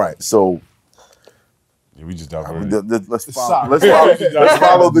 All right. So Yeah, we just diverted. let's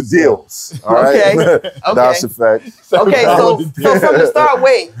follow the deals. All right. Okay. Das Effects. Okay, so from the start,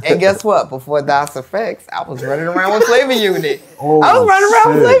 wait, and guess what? Before Das Effects, I was running around with Flavor Unit. I was running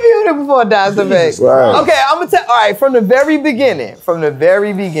around with Flavor Unit before Das Effects. Right. Okay, I'm gonna tell. All right, from the very beginning,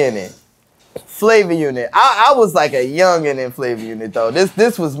 Flavor Unit. I was like a youngin' in Flavor Unit though.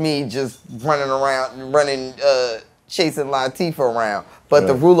 This was me just running, chasing Latifah around. But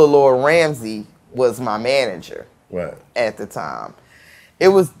the ruler Lord Ramsey was my manager Right. at the time. It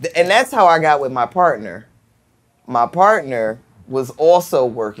was, and that's how I got with my partner. My partner was also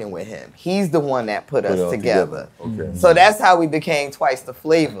working with him. He's the one that put Put it us all together. Okay. So that's how we became Twice the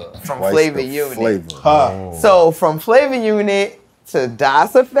Flavor from Twice Flavor the Unit. Flavor. So from Flavor Unit to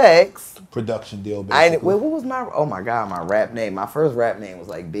Das Effects. Production deal, What basically. was my? Oh my God, my rap name. My first rap name was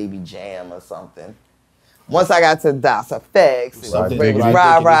like Baby Jam or something. Once I got to Das Effects, it Something was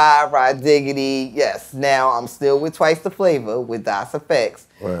Rah Rah Diggity. Rah Diggity. Yes, now I'm still with Twice the Flavor with Das Effects.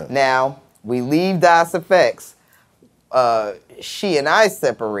 Right. Now we leave Das Effects. She and I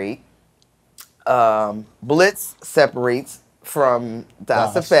separate. Blitz separates from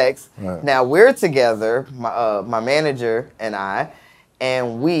Das Effects. Right. Now we're together, my manager and I,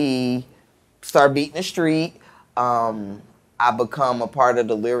 and we start beating the street. I become a part of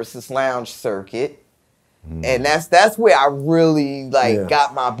the Lyricist Lounge circuit. And that's where I really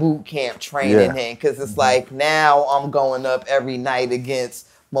got my boot camp training in, because it's like now I'm going up every night against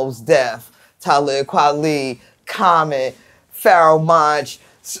Mos Def, Talib Kweli, Common, Pharoah Monch,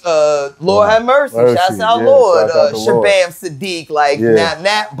 Lord have mercy, shouts out Lord, Shabam Sadiq,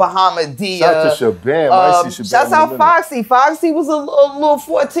 Nat Bahamadia. Shout out to Shabam. I see Shabam. Shouts out Foxy. Foxy was a little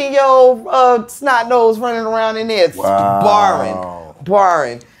 14-year-old snot nose running around in there,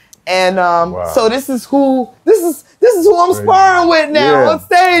 barring. And so this is who I'm sparring with now on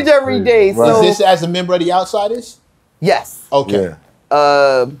stage every day. Right. So Is this as a member of the Outsiders? yes. Okay.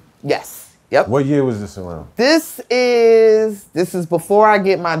 Yes. Yep. What year was this around? This is before I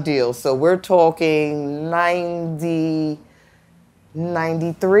get my deal. So we're talking 90,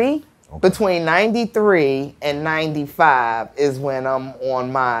 93. Okay. Between 93 and 95 is when I'm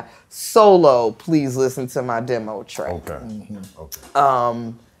on my solo Please Listen to My Demo track. Okay.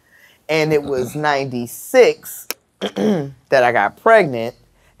 And it was 96 that I got pregnant.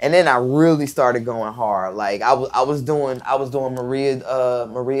 And then I really started going hard. Like I was doing Maria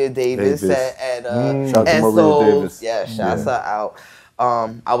Davis at Shout out to Maria Davis. Yeah, shouts her out.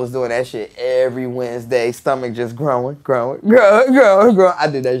 I was doing that shit every Wednesday. Stomach just growing. I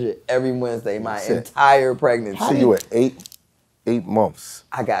did that shit every Wednesday my entire pregnancy. So you were 8 months.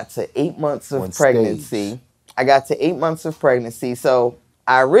 I got to 8 months of On pregnancy. So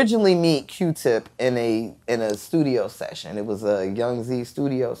I originally meet Q-Tip in a studio session. It was a Young Z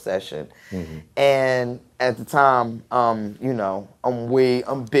studio session. And at the time, I'm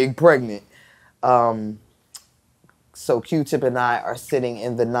big pregnant. So Q-Tip and I are sitting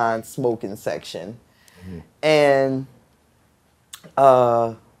in the non-smoking section. And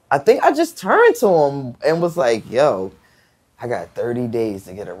I think I just turned to him and was like, yo, I got 30 days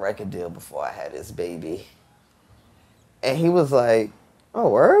to get a record deal before I had this baby. And he was like, oh,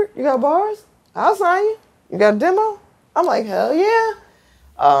 word? You got bars? I'll sign you. You got a demo? I'm like, hell yeah.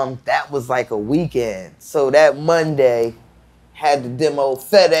 That was like a weekend. So that Monday, had the demo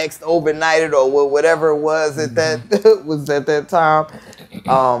FedExed, overnighted, or whatever it was at that time.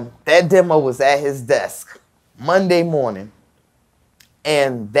 That demo was at his desk Monday morning.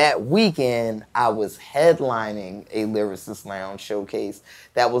 And that weekend, I was headlining a Lyricist Lounge showcase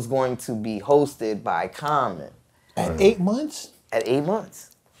that was going to be hosted by Common. At 8 months? At 8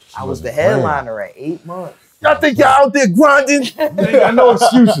 months. I was the headliner at 8 months. Y'all think y'all out there grinding? Ain't got no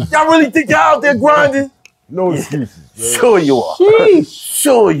excuses. Y'all really think y'all out there grinding? No excuses. Sure you are.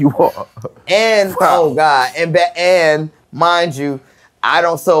 Sure you are. And oh God, and mind you, I'm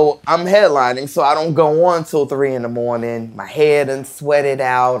headlining, so I don't go on till 3 in the morning. My hair done sweated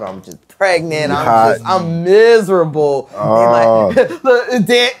out. I'm just pregnant. I'm miserable. And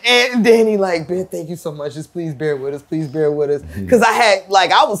Danny like, Ben, thank you so much. Just please bear with us. Please bear with us. Cause I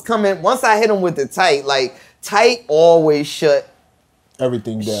was coming, once I hit him with the tight, like tight always shut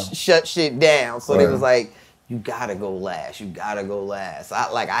Everything down. Shut shit down. So they was like, you gotta go last.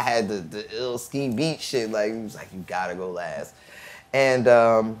 I had the ill ski beat shit. Like, he was like, you gotta go last. And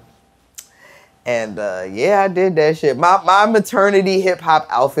yeah, I did that shit. My maternity hip hop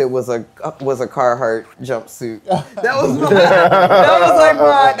outfit was a Carhartt jumpsuit. That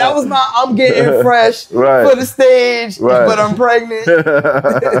was my I'm getting fresh for the stage, but I'm pregnant.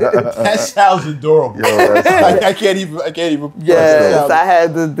 That sounds adorable. I can't even. Yes, I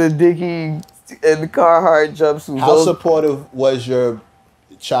had the Dickie and the Carhartt jumpsuit. How supportive was your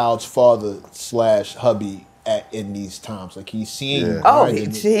child's father / hubby in these times? Like, he's seeing you. Oh,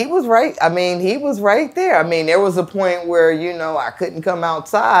 he was right. I mean, he was right there. I mean, there was a point where, I couldn't come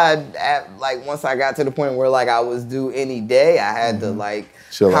outside once I got to the point where I was due any day, I had to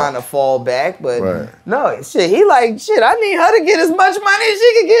kind of fall back. But no, shit, he I need her to get as much money as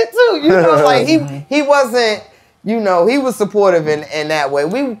she could get too. He wasn't, he was supportive in that way.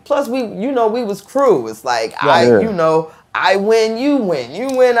 We was crew. It's like, I win, you win.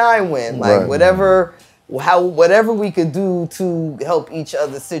 You win, I win. Whatever we could do to help each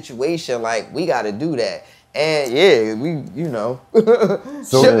other's situation, we got to do that. And yeah,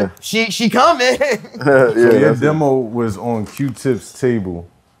 so she coming. So your demo was on Q-Tip's table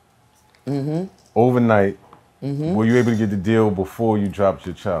overnight. Were you able to get the deal before you dropped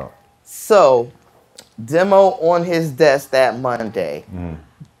your child? So demo on his desk that Monday.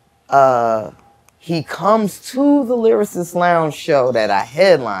 He comes to the Lyricist Lounge show that I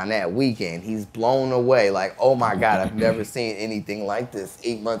headline that weekend. He's blown away. Like, oh my God, I've never seen anything like this.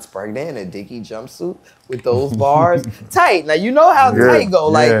 8 months pregnant in a Dickie jumpsuit with those bars. Tight. Now, you know how tight go.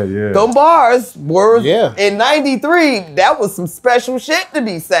 Like, them bars were, in 93, that was some special shit to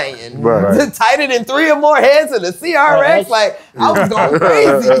be saying. Right. Tighter than 3 or more heads in the CRX. Like, I was going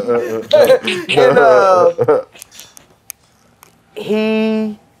crazy. And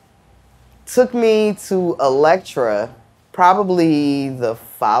he took me to Electra probably the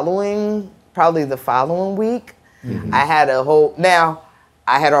following week. I had a whole, now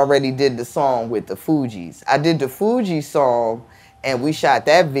I had already did the song with the Fugees. I did the Fugees song and we shot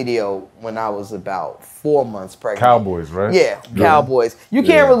that video when I was about 4 months pregnant. Cowboys, right? Yeah, Cowboys. You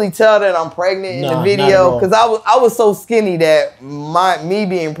can't really tell that I'm pregnant in the video because I was so skinny that me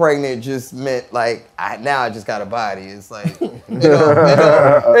being pregnant just meant like now I just got a body. It's like it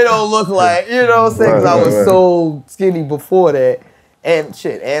don't look like, you know what I'm saying? Because I was so skinny before that and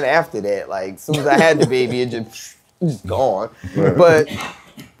shit, and after that, like as soon as I had the baby, it just gone. But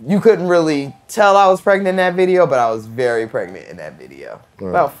you couldn't really tell I was pregnant in that video, but I was very pregnant in that video.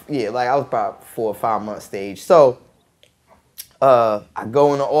 About like I was about 4 or 5 months stage. So I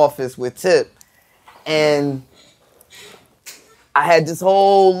go in the office with Tip, and I had this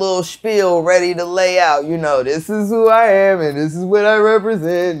whole little spiel ready to lay out. You know, this is who I am, and this is what I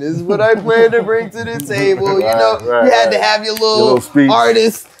represent. This is what I plan to bring to the table. You know, you had to have your little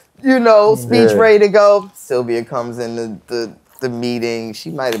artist, you know, speech ready to go. Sylvia comes in the meeting. She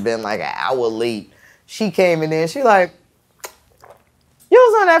might have been like an hour late. She came in there. She like, you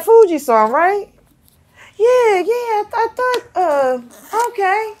was on that Fuji song, right? Yeah, I thought,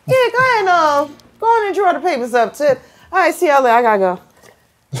 okay. Yeah, go ahead and draw the papers up, Tip. All right, see y'all later. I gotta go.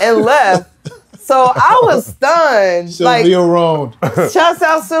 And left. So I was stunned. Sylvia Roan. Shouts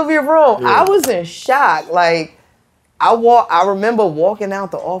out Sylvia Roan. I was in shock. Like, I remember walking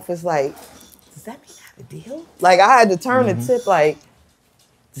out the office like, does that mean I have a deal? Like, I had to turn to Tip like,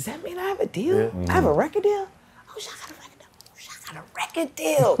 does that mean I have a deal? I have a record deal? Oh, shit, I got a record deal. Oh, shit, I got a record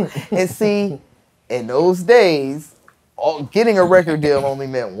deal. And see, in those days, getting a record deal only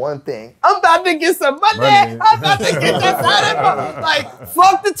meant one thing. I'm about to get some money. I'm about to get that signing. Like,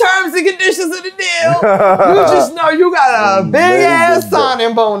 fuck the terms and conditions of the deal. You just know you got a big ass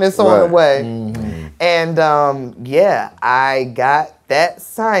signing bonus on the way. And I got that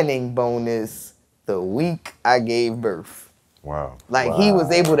signing bonus the week I gave birth. Wow. Like, he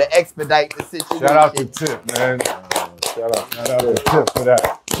was able to expedite the situation. Shout out to Tip, man. Shout out to Tip for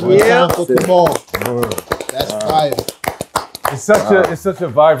that. Come on. That's fire. It's such a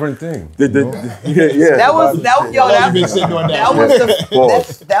vibrant thing. That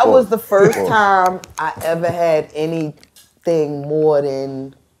was the first time I ever had anything more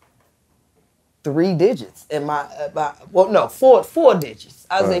than 3 digits in my four digits.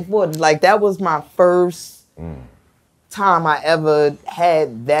 I say 4. Like, that was my first time I ever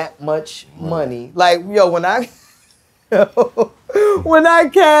had that much money. Like, when I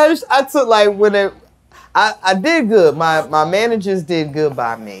cashed, I took like I did good. My managers did good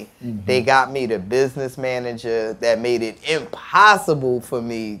by me. They got me the business manager that made it impossible for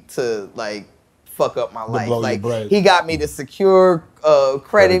me to like fuck up my life. Like, he got me the secure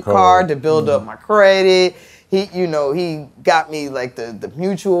credit card to build up my credit. He got me like the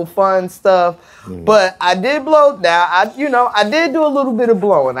mutual fund stuff. But I did blow. Now I did do a little bit of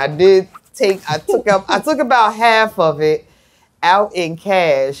blowing. I took about half of it out in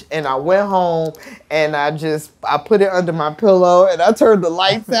cash, and I went home and I put it under my pillow and I turned the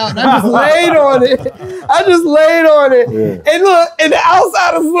lights out and I just laid on it. And look, and the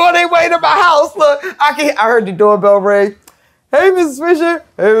outsiders on their way to my house, look, I heard the doorbell ring. Hey, Mrs. Fisher.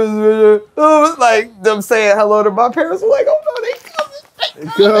 Hey, Mrs. Fisher. It was like them saying hello to my parents. I'm like, oh no, they coming. I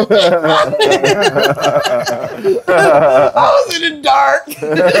was in the dark.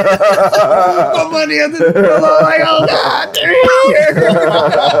 My money under the pillow. Like, oh God, they're here.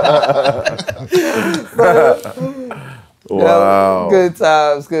 Wow. Good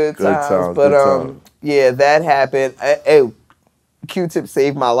times. But yeah, that happened. Q-Tip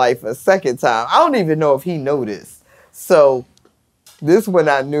saved my life a second time. I don't even know if he noticed. So this one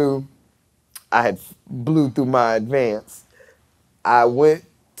I knew I had blew through my advance. I went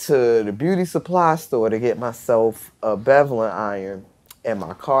to the beauty supply store to get myself a beveling iron, and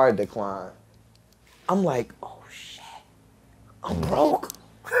my card declined. I'm like, oh shit, I'm broke.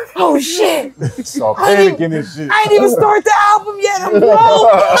 Oh shit. So panicking and shit. I ain't even start the album yet. I'm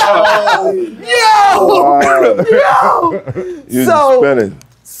broke. Yo. You're spinning.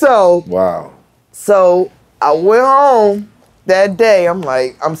 So wow. So I went home that day.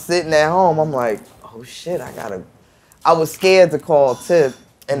 I'm sitting at home. I'm like, oh shit, I was scared to call Tip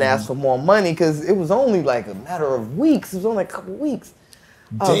and ask for more money because it was only like a matter of weeks. It was only a couple weeks.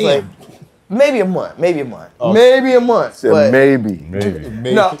 I was like, maybe a month. Oh. Maybe a month. Said maybe.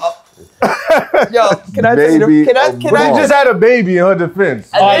 No. Yo, can I tell you? Can I just had a baby in her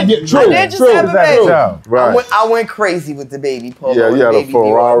defense. I did just have a baby. Right. I went crazy with the baby polo. Yeah, you had a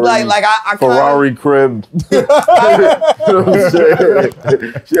Ferrari. Like I Ferrari crib. You know what I'm saying?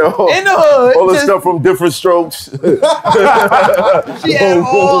 Yo, in the hood. All the stuff from Different Strokes. She had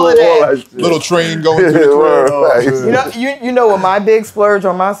all of that. Little train going through the crib. You know what my big splurge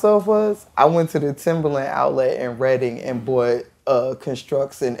on myself was? I went to the Timberland outlet in Reading and bought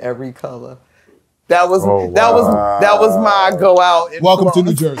constructs in every color. That was my go out. Welcome to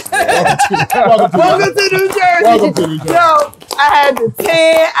New Jersey. Welcome to New Jersey. Yo, I had the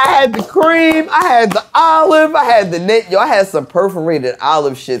tan, I had the cream, I had the olive, I had the knit. Yo, I had some perforated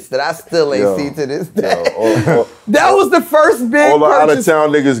olive shits that I still ain't seen to this day. That was the first big all the purchase. out of town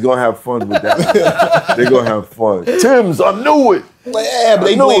niggas gonna have fun with that. They gonna have fun. Tim's, I knew it. Yeah, but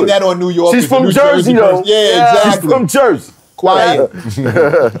they blame that on New York. She's from Jersey, though. Yeah, exactly. She's from Jersey. Quiet.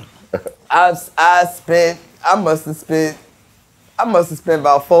 I must have spent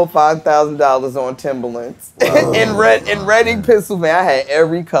about $4,000-$5,000 on Timberlands. in Reading, Pennsylvania. I had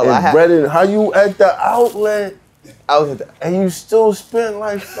every color. Reading, how you at the outlet? I was at the, and you still spent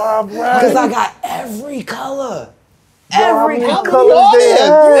like $5 because I got every color. Every color.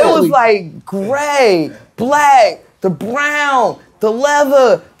 It was like gray, black, the brown, the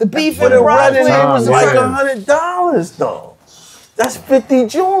leather, the beef and the Reading, it was like $100 though. That's 50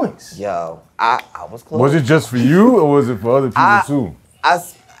 joints. Yo, I was close. Was it just for you or was it for other people too? I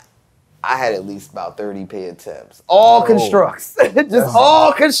had at least about 30 pair of Timbs. All constructs. Just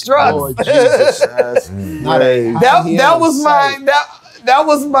all constructs. Lord Jesus. That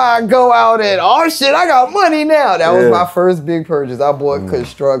was my go out and oh shit, I got money now. That was my first big purchase. I bought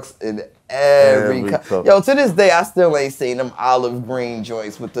constructs in every color. Yo, to this day, I still ain't seen them olive green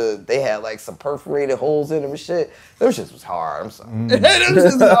joints with they had like some perforated holes in them and shit. Them shits was hard. I'm sorry. Them shits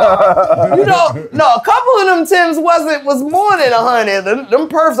was hard. A couple of them Timbs was more than 100. Them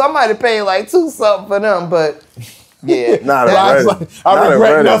perfs, I might have paid like $2 something for them, but yeah. I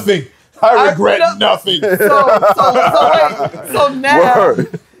regret nothing. I regret nothing.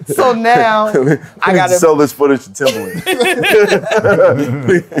 So now I gotta sell this footage to Timberland.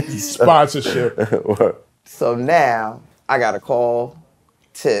 Sponsorship. So now I gotta call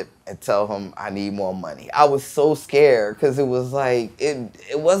Tip and tell him I need more money. I was so scared because it was like it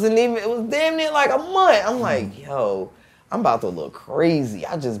was damn near like a month. I'm like, yo, I'm about to look crazy.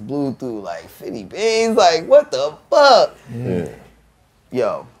 I just blew through like 50 beans. Like, what the fuck? Yeah.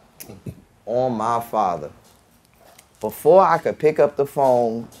 Yo, on my father. Before I could pick up the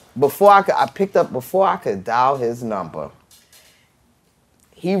phone, before I could dial his number,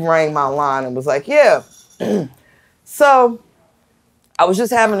 he rang my line and was like, yeah. So I was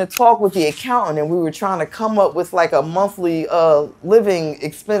just having a talk with the accountant and we were trying to come up with like a monthly living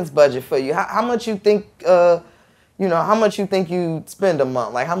expense budget for you. How much you think, how much you think you spend a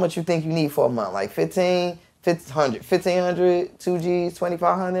month? Like how much you think you need for a month? Like 1,500, 2 G's,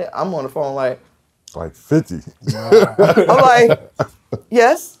 2,500? I'm on the phone like 50. I'm like,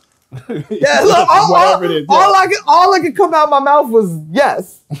 yes. Yeah, look, all I could come out my mouth was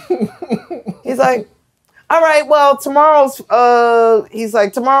yes. He's like, all right, well, tomorrow's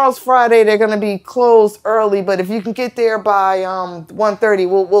Friday. They're gonna be closed early, but if you can get there by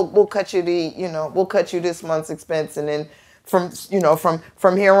 1:30, we'll cut you we'll cut you this month's expense, and then from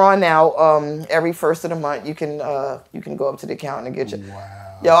here on out, every first of the month you can go up to the accountant and get your. Wow.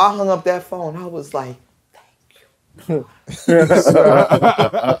 Yo, I hung up that phone. I was like, thank you.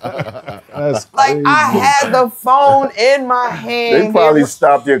 Like I had the phone in my hand. They probably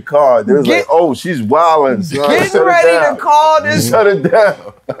stopped your car. They was like, "Oh, she's wilding." Getting ready to call this. Shut it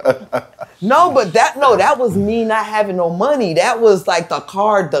down. No, but that was me not having no money. That was like the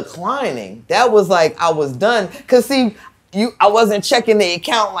car declining. That was like I was done. Cause see, I wasn't checking the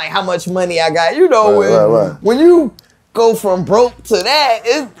account like how much money I got. When you go from broke to that,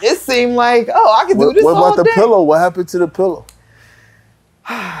 it seemed like, oh, I can do this all day. What about the pillow? What happened to the pillow?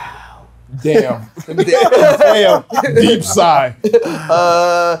 Damn. Damn. Deep sigh.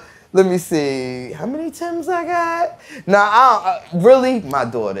 Let me see. How many Tims I got? Nah, really, my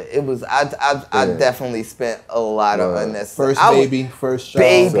daughter. It was I definitely spent a lot of unnecessary. First baby, first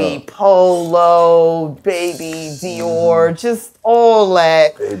child. Baby Polo, baby Dior, just all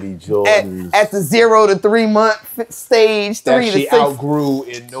that. Baby Jordan. At the 0 to 3 month stage, That 3 to she 6. outgrew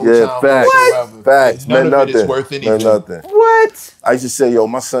in no time facts. whatsoever. Facts. None Meant of it is nothing. worth Meant anything. nothing. What? I used to say, yo,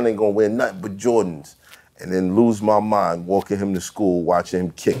 my son ain't gonna wear nothing but Jordans. And then lose my mind walking him to school, watching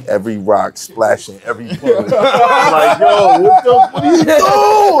him kick every rock, splashing every point. I'm like, yo, what are you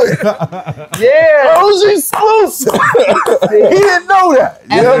doing? Yeah. That was explosive. He didn't know that.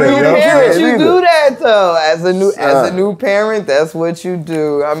 As a new Yeah. parent, you Either. do that though. As a new parent, that's what you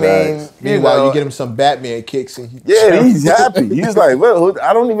do. I mean, Facts. Meanwhile, you get him some Batman kicks and he Yeah, he's happy. He's like, well,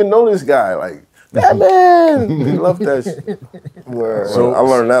 I don't even know this guy. Like, Batman. He loved that shit. Word. So I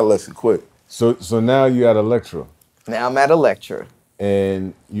learned that lesson quick. So now you at Elektra, Now I'm at Elektra.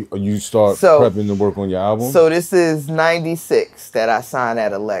 and you start So- prepping to work on your album. So this is 96 that I signed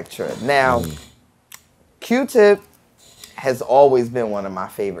at Elektra. Now, Q-Tip has always been one of my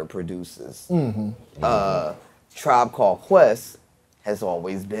favorite producers. Tribe Called Quest has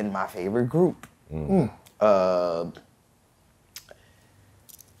always been my favorite group.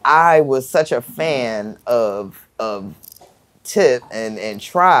 I was such a fan of Tip and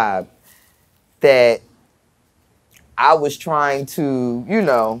Tribe that I was trying to,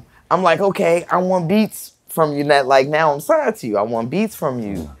 I'm like, okay, I want beats from you. Like now I'm signed to you. I want beats from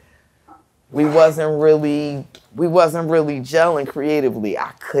you. We wasn't really gelling creatively.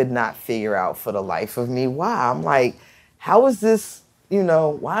 I could not figure out for the life of me why. I'm like, how is this,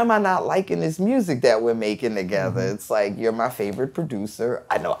 why am I not liking this music that we're making together? It's like, you're my favorite producer.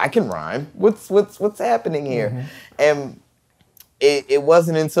 I know I can rhyme. What's happening here? And it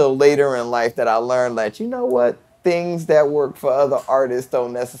wasn't until later in life that I learned that, you know what? Things that work for other artists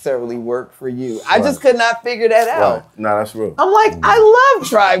don't necessarily work for you. I just could not figure that out. Right. Nah, that's real. I'm like, I love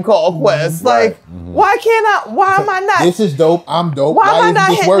Tribe Called Quest. Like, why am I not? This is dope. I'm dope. Why am I isn't not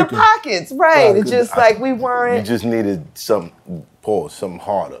this hitting working? the pockets? Right. It's just like we You weren't. just needed something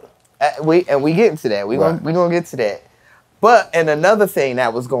harder. We get into that. We gonna get to that. And another thing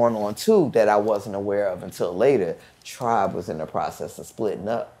that was going on too that I wasn't aware of until later, Tribe was in the process of splitting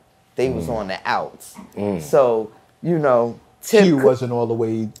up. They was on the outs. So, Tip Q wasn't all the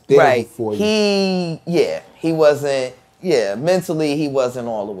way there for you. He wasn't, mentally he wasn't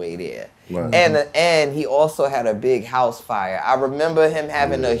all the way there. Right. And he also had a big house fire. I remember him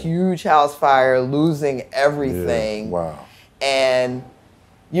having a huge house fire, losing everything. Yeah. Wow. And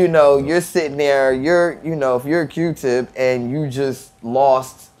you're sitting there, if you're a Q-Tip and you just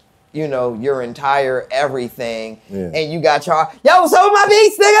lost, your entire everything, and you got your, yo, what's up with my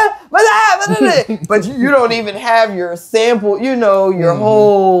beats, nigga? But you don't even have your sample, your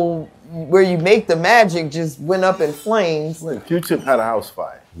whole, where you make the magic just went up in flames. Look, Q-Tip had a house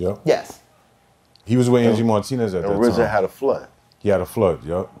fire. Yep. Yes. He was with Angie Martinez at that And RZA time. had a flood. He had a flood,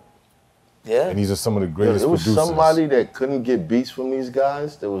 yup. Yeah. And these are some of the Yo, greatest there was producers. somebody that couldn't get beats from these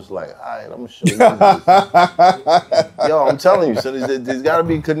guys that was like, all right, I'm going to show you this. Yo, I'm telling you, so there's got to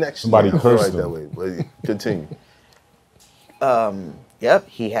be a connection. Somebody I feel cursed that him. way. But continue. Yep,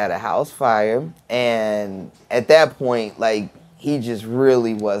 he had a house fire, and at that point, like, he just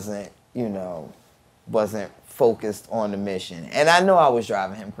really wasn't focused on the mission. And I know I was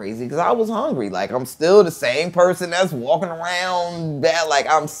driving him crazy because I was hungry. Like, I'm still the same person that's walking around that, like,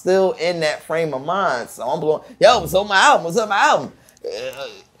 I'm still in that frame of mind. So I'm blowing, yo, what's up my album? What's up my album?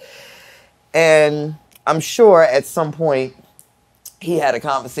 And I'm sure at some point he had a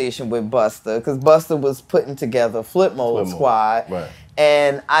conversation with Busta because Busta was putting together Flipmode Squad. Right.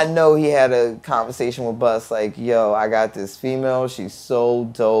 And I know he had a conversation with Bus like, yo, I got this female. She's so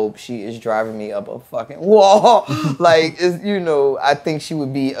dope. She is driving me up a fucking wall. Like, I think she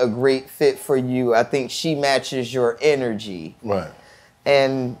would be a great fit for you. I think she matches your energy. Right.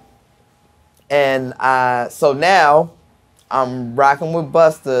 And so now I'm rocking with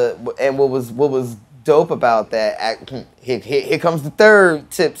Busta. And what was dope about that, here comes the third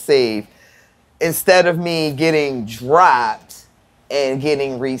tip save. Instead of me getting dropped and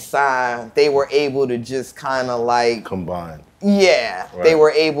getting re-signed, they were able to just kind of like Combined. Yeah, Right. They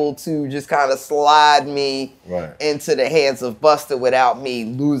were able to just kind of slide me into the hands of Busta without me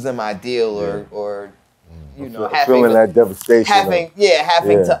losing my deal or having feeling that devastation. having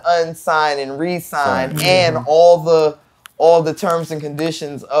to unsign and re-sign and all all the terms and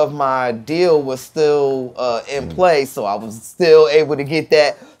conditions of my deal was still in play, so I was still able to get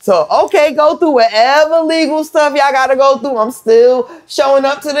that. So, okay, go through whatever legal stuff y'all gotta go through. I'm still showing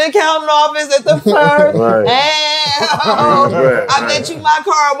up to the accounting office at the first. Right. And I bet you my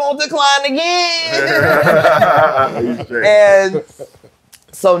card won't decline again. And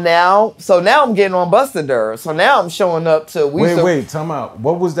so now I'm getting on Busta Durr. So now I'm showing up to Wait, time out.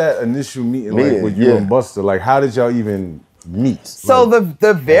 What was that initial meeting like with you and Busta? Like, how did y'all even meet? So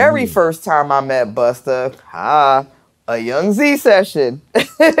the very first time I met Busta, a Young Z session.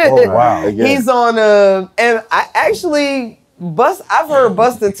 Oh wow! He's on and I actually I've heard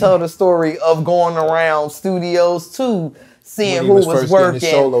Busta tell the story of going around studios too, seeing who was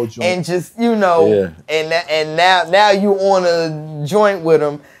working and just and now you on a joint with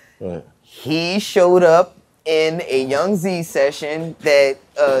him. Right. He showed up in a Young Z session that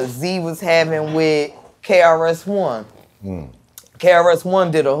Z was having with KRS-One.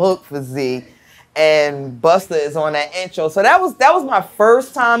 KRS-One did a hook for Z, and Busta is on that intro. So that was my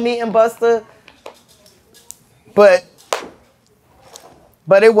first time meeting Busta, but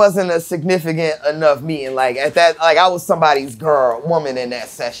it wasn't a significant enough meeting. Like at that, like I was somebody's woman in that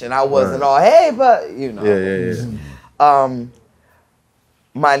session. I wasn't all, hey, but you know. Yeah.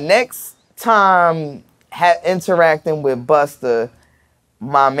 My next time interacting with Busta,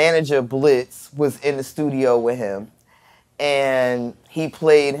 my manager Blitz was in the studio with him, and he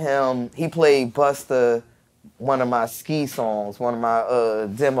played Busta one of my Ski songs, one of my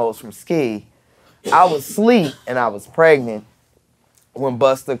demos from Ski. I was asleep and I was pregnant when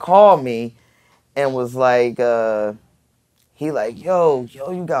Busta called me and was like, he like, yo,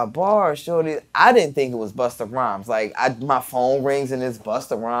 you got bars, shorty. I didn't think it was Busta Rhymes. Like, my phone rings and it's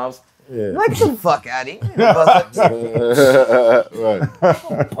Busta Rhymes. Yeah. I'm like, get the fuck out of here. Right.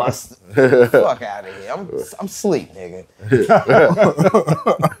 Busta. Fuck out of here. I'm asleep, nigga.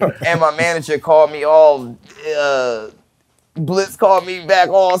 And my manager called me all, Blitz called me back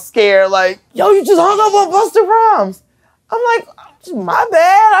all scared, like, yo, you just hung up on Busta Rhymes. I'm like, my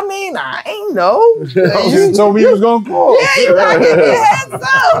bad. I mean, I ain't know. You told me you was gonna call. Yeah, you gotta give me a heads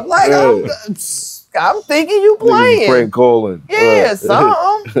up. Like, I'm thinking you playing. Prank calling. Yeah, Right.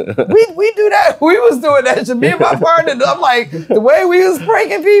 something. We do that. We was doing that shit. Me and my partner, I'm like, the way we was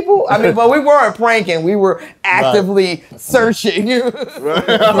pranking people. I mean, but we weren't pranking. We were actively searching for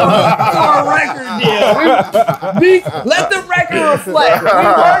a record deal. Let the record reflect. We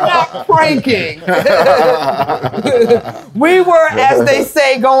were not pranking. We were, as they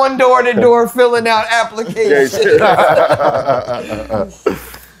say, going door to door, filling out applications.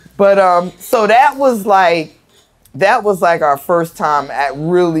 But so that was like our first time at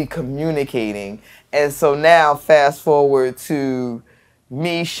really communicating. And so now fast forward to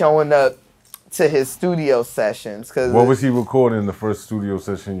me showing up to his studio sessions. Cause what was he recording in the first studio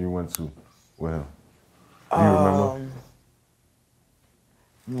session you went to with him? Do you remember?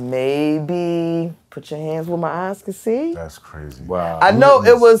 Maybe Put Your Hands Where My Eyes Can See. That's crazy. Wow. I know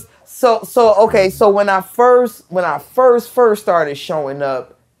it was so okay. So when I first started showing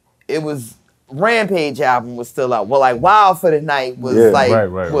up, it was Rampage album was still out. Well, like Wild for the Night was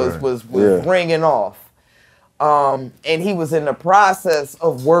was ringing off. And he was in the process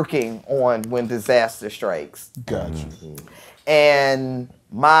of working on When Disaster Strikes. Gotcha. And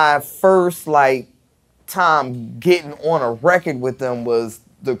my first time getting on a record with them was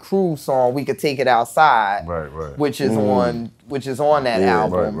the Crew song We Could Take It Outside. Right. Which is on that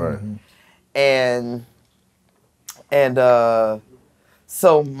album. Right. And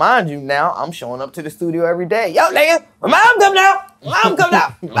so mind you, now I'm showing up to the studio every day. Yo, nigga, my mom coming out. Mom coming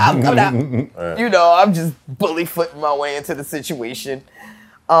out. Mom coming out. You know, I'm just bully footing my way into the situation.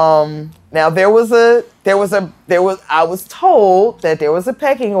 Now I was told that there was a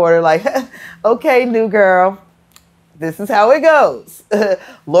pecking order, like, okay, new girl, this is how it goes.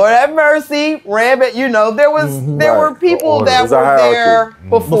 Lord have mercy, Rabbit. You know, there were people that were there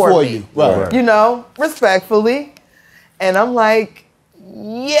before me. Right. You know, respectfully. And I'm like,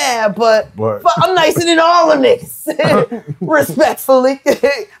 yeah, but I'm nicer than all of niggas. Respectfully.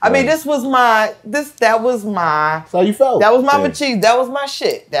 I mean, that was my. That's how you felt. That was my machismo. That was my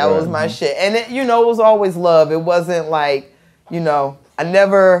shit. That was my shit. And it, it was always love. It wasn't like, I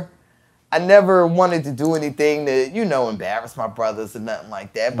never wanted to do anything to, embarrass my brothers or nothing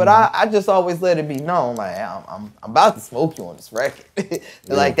like that. But I just always let it be known, like, I'm about to smoke you on this record.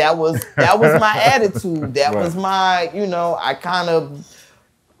 Like that was my attitude. That was my,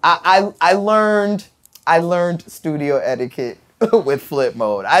 I learned studio etiquette with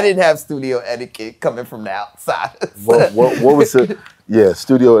Flipmode. I didn't have studio etiquette coming from the outside. What was it? Yeah,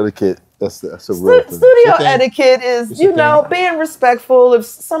 studio etiquette. That's a real thing. Studio thing. etiquette is, It's a you know, thing. being respectful. If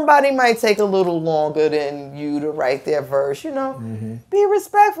somebody might take a little longer than you to write their verse, you know, be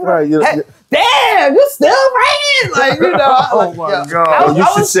respectful. Right, you- Hey, damn, you still writing? Like, you know. Oh my God! You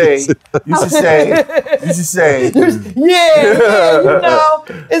should say. Yeah, you know,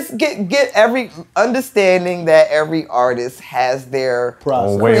 it's get every understanding that every artist has their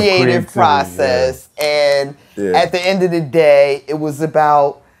Process. Way of creative creativity, process, and Yeah. at the end of the day, it was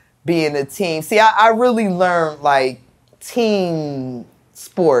about being a team. See, I really learned like team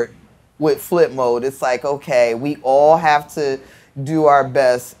sport with Flipmode. It's like, okay, we all have to do our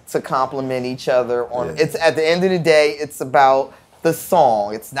best to complement each other on Yeah. it's at the end of the day, it's about the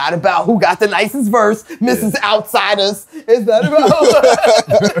song. It's not about who got the nicest verse, Mrs. Outsiders. It's not about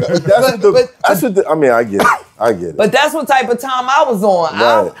I mean, I get it. I get it. but that's what type of time I was on.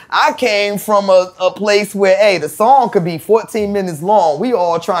 Right. I came from a place where, hey, the song could be 14 minutes long. We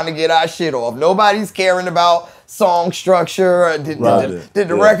all trying to get our shit off. Nobody's caring about song structure. Did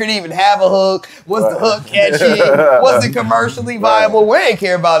the record even have a hook? Was the hook catchy? Was it commercially viable? We ain't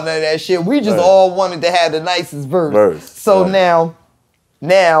care about none of that shit. We just all wanted to have the nicest verse. So now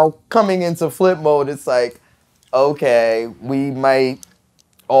coming into Flipmode, it's like, okay, we might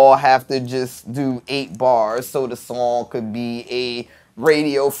all have to just do 8 bars so the song could be a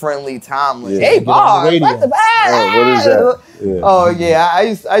radio-friendly timeline. Yeah. 8 bars? radio. What the what is that? Yeah. Oh yeah,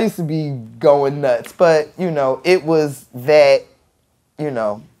 I used to be going nuts, but you know, it was that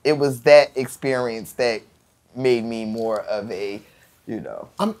experience that made me more of a, you know,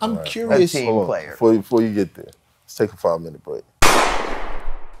 I'm curious. team Hold on. player. Before you get there, let's take a 5-minute break.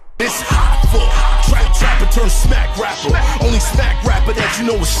 It's hot for trapper turn smack rapper. Only smack rapper that you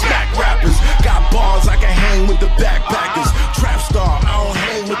know is smack rappers. Got bars I can hang with the backpackers. Trap star, I don't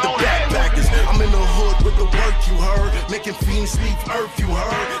hang with the backpackers. I'm in the hood with the work you heard. Making fiends leave earth you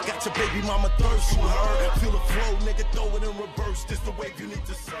heard. Got your baby mama thirst you heard. Feel the flow, nigga, throw it in reverse. This the wave you need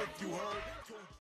to surf you heard.